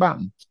ณะนี้บ้าง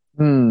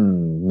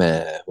แหม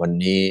วัน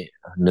นี้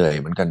เหนื่อย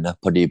เหมือนกันนะ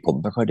พอดีผม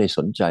ไม่ค่อยได้ส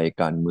นใจ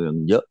การเมือง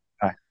เยอะ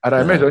อะไร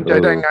ไม่สนใจ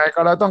ได้ไง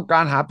ก็เราต้องกา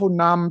รหาผู้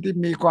นำที่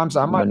มีความส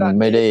ามารถด้าน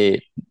ไม่ได้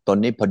ตอน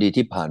นี้พอดี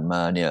ที่ผ่านม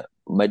าเนี่ย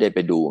ไม่ได้ไป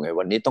ดูไง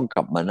วันนี้ต้องก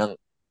ลับมานั่ง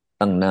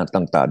ตั้งหน้า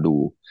ตั้งตาดู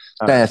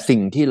แต่สิ่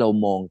งที่เรา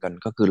มองกัน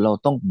ก็คือเรา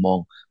ต้องมอง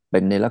เป็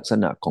นในลักษ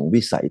ณะของ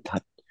วิสัยทั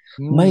ศน์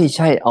ไม่ใ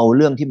ช่เอาเ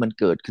รื่องที่มัน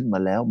เกิดขึ้นมา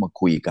แล้วมา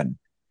คุยกัน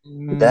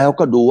แล้ว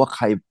ก็ดูว่าใค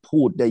ร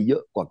พูดได้เยอ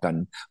ะกว่ากัน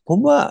ผม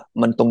ว่า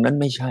มันตรงนั้น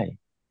ไม่ใช่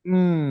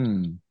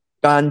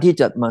การที่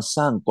จะมาส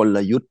ร้างกล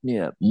ยุทธ์เนี่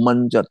ยมัน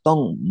จะต้อง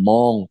ม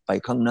องไป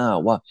ข้างหน้า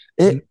ว่า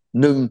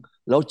หนึ่ง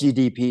แล้ว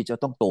GDP จะ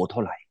ต้องโตเท่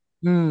าไหร่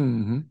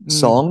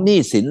สองหนี้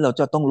สินเรา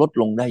จะต้องลด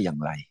ลงได้อย่าง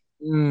ไร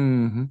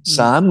ส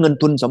ามเงิน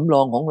ทุนสำร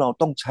องของเรา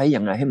ต้องใช้อย่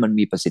างไรให้มัน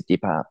มีประสิทธิ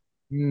ภาพ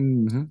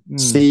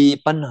สี่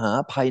ปัญหา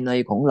ภายใน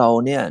ของเรา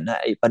เนี่ยนะ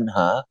ไอ้ปัญห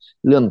า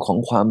เรื่องของ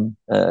ความ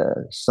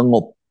สง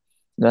บ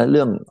นะเ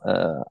รื่อง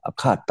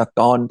ฆาตก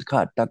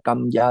รรม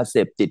ยาเส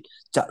พติด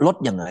จะลด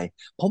ยังไง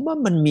ผมว่า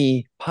มันมี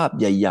ภาพ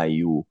ใหญ่ๆ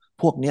อยู่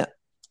พวกเนี้ย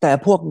แต่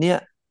พวกเนี้ย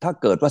ถ้า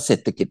เกิดว่าเศร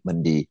ษฐกิจมัน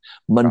ดี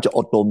มันจะอ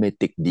อโตเม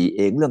ติกดีเ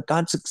องเรื่องกา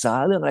รศึกษา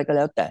เรื่องอะไรก็แ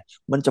ล้วแต่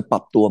มันจะปรั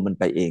บตัวมัน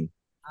ไปเอง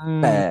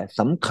แต่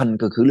สำคัญ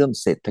ก็คือเรื่อง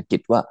เศรษฐกิ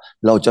จว่า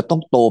เราจะต้อ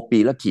งโตปี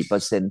ละกี่เปอ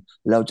ร์เซ็นต์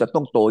เราจะต้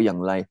องโตอย่าง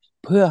ไร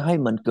เพื่อให้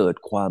มันเกิด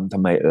ความทำ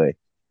ไม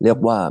เรียก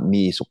ว่า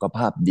มีสุขภ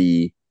าพดี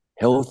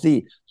healthy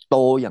โต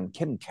อย่างเ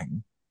ข้มแข็ง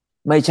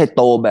ไม่ใช่โ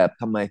ตแบบ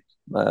ทำไม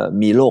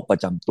มีโรคปร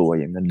ะจำตัว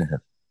อย่างนั้นนะครั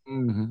บ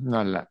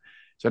นั่นแหละ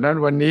ฉะนั้น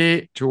วันนี้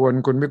ชวน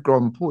คุณวิกร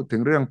มพูดถึ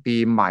งเรื่องปี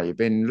ใหม่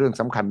เป็นเรื่อง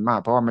สำคัญมาก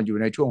เพราะว่ามันอยู่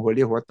ในช่วงหัวเ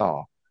รี่ยวหัวต่อ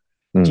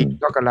จีน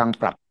ก็กำลัง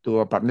ปรับตัว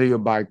ปรับนโย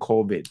บายโค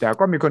วิดแต่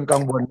ก็มีคนกั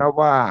งวลนะ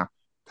ว่า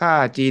ถ้า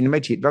จีนไม่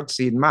ฉีดวัค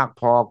ซีนมาก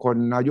พอคน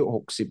อายุ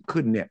60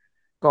ขึ้นเนี่ย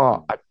ก็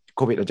โ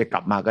ควิดอาจจะก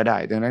ลับมาก็ได้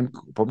ดังนั้น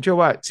ผมเชื่อ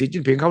ว่าสี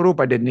จิ้นผิงเขารู้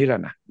ประเด็นนี้แล้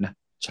วนะ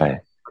ใช่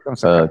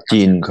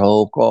จีนเขา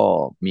ก็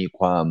มีค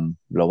วาม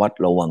ระวัด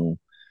ระวัง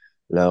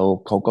แล้ว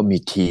เขาก็มี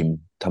ทีม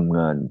ทำง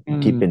าน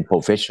ที่เป็น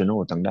professional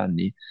ทางด้าน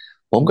นี้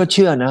ผมก็เ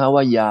ชื่อนะฮะ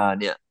ว่ายา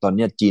เนี่ยตอน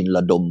นี้จีนร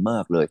ะดมมา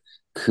กเลย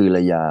คือร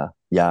ะ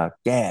ยา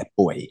แก้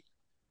ป่วย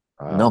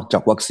นอกจา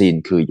กวัคซีน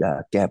คือยา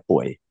แก้ป่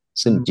วย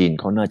ซึ่งจีน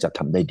เขาน่าจะท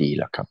ำได้ดี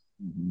แล้วครับ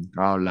เ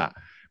อาล่ะ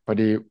พอ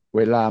ดีเ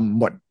วลา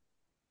หมด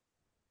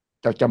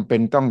จะจำเป็น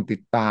ต้องติ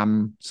ดตาม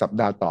สัป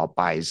ดาห์ต่อไ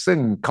ปซึ่ง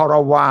คาร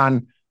าวาน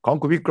ของ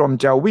คุณวิกรม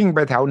จะวิ่งไป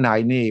แถวไหน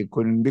นี่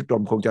คุณวิกร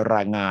มคงจะร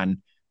ายงาน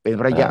เป็น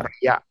ระ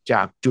ยะจ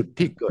ากจุด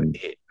ที่เกิด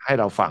เหตุให้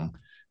เราฟัง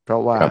เพรา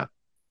ะว่า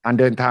การ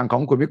เดินทางขอ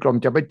งคุณวิกรม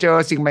จะไปเจอ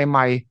สิ่งให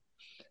ม่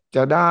ๆจ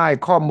ะได้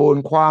ข้อมูล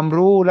ความ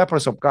รู้และปร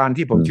ะสบการณ์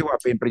ที่ผมเชื่อว่า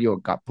เป็นประโยช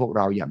น์กับพวกเ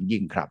ราอย่าง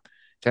ยิ่งครับ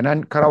ฉะนั้น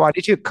คาราวาน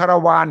ที่ชื่อคารา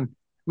วาน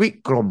วิ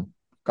กรม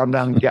กำ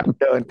ลังจะ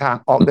เดินทาง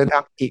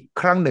อีก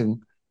ครั้งหนึ่ง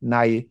ใน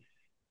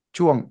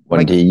ช่วงวัน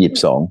ที่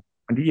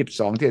22วันที่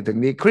22ที่จะถึง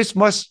นี้คริสต์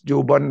มาสอ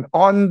ยู่บน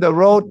on the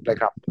road เลย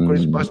ครับคริ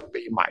สต์มาส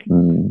ปีใหม่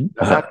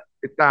นะครับ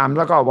ติดตามแ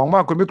ล้วก็หวังว่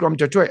าคุณวิกรม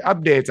จะช่วยอัป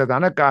เดตสถา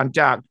นการณ์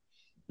จาก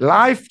ไล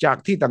ฟ์จาก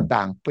ที่ต่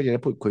างๆเพื่อจะไ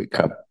ด้พูดคุยกั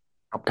น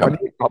วัน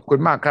นี้ขอบคุณ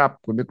มากครับ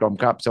คุณวิกรม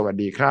ครับสวัส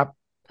ดีครับ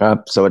ครับ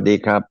สวัสดี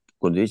ครับ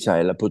คุณวิชั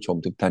ยและผู้ชม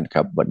ทุกท่านค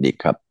รับสวัสดี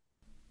ครับ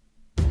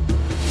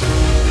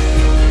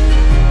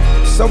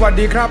สวัส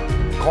ดีครับ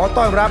ขอ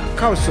ต้อนรับ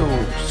เข้าสู่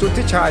สุท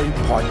ธิชัย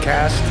พอดแค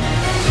สต์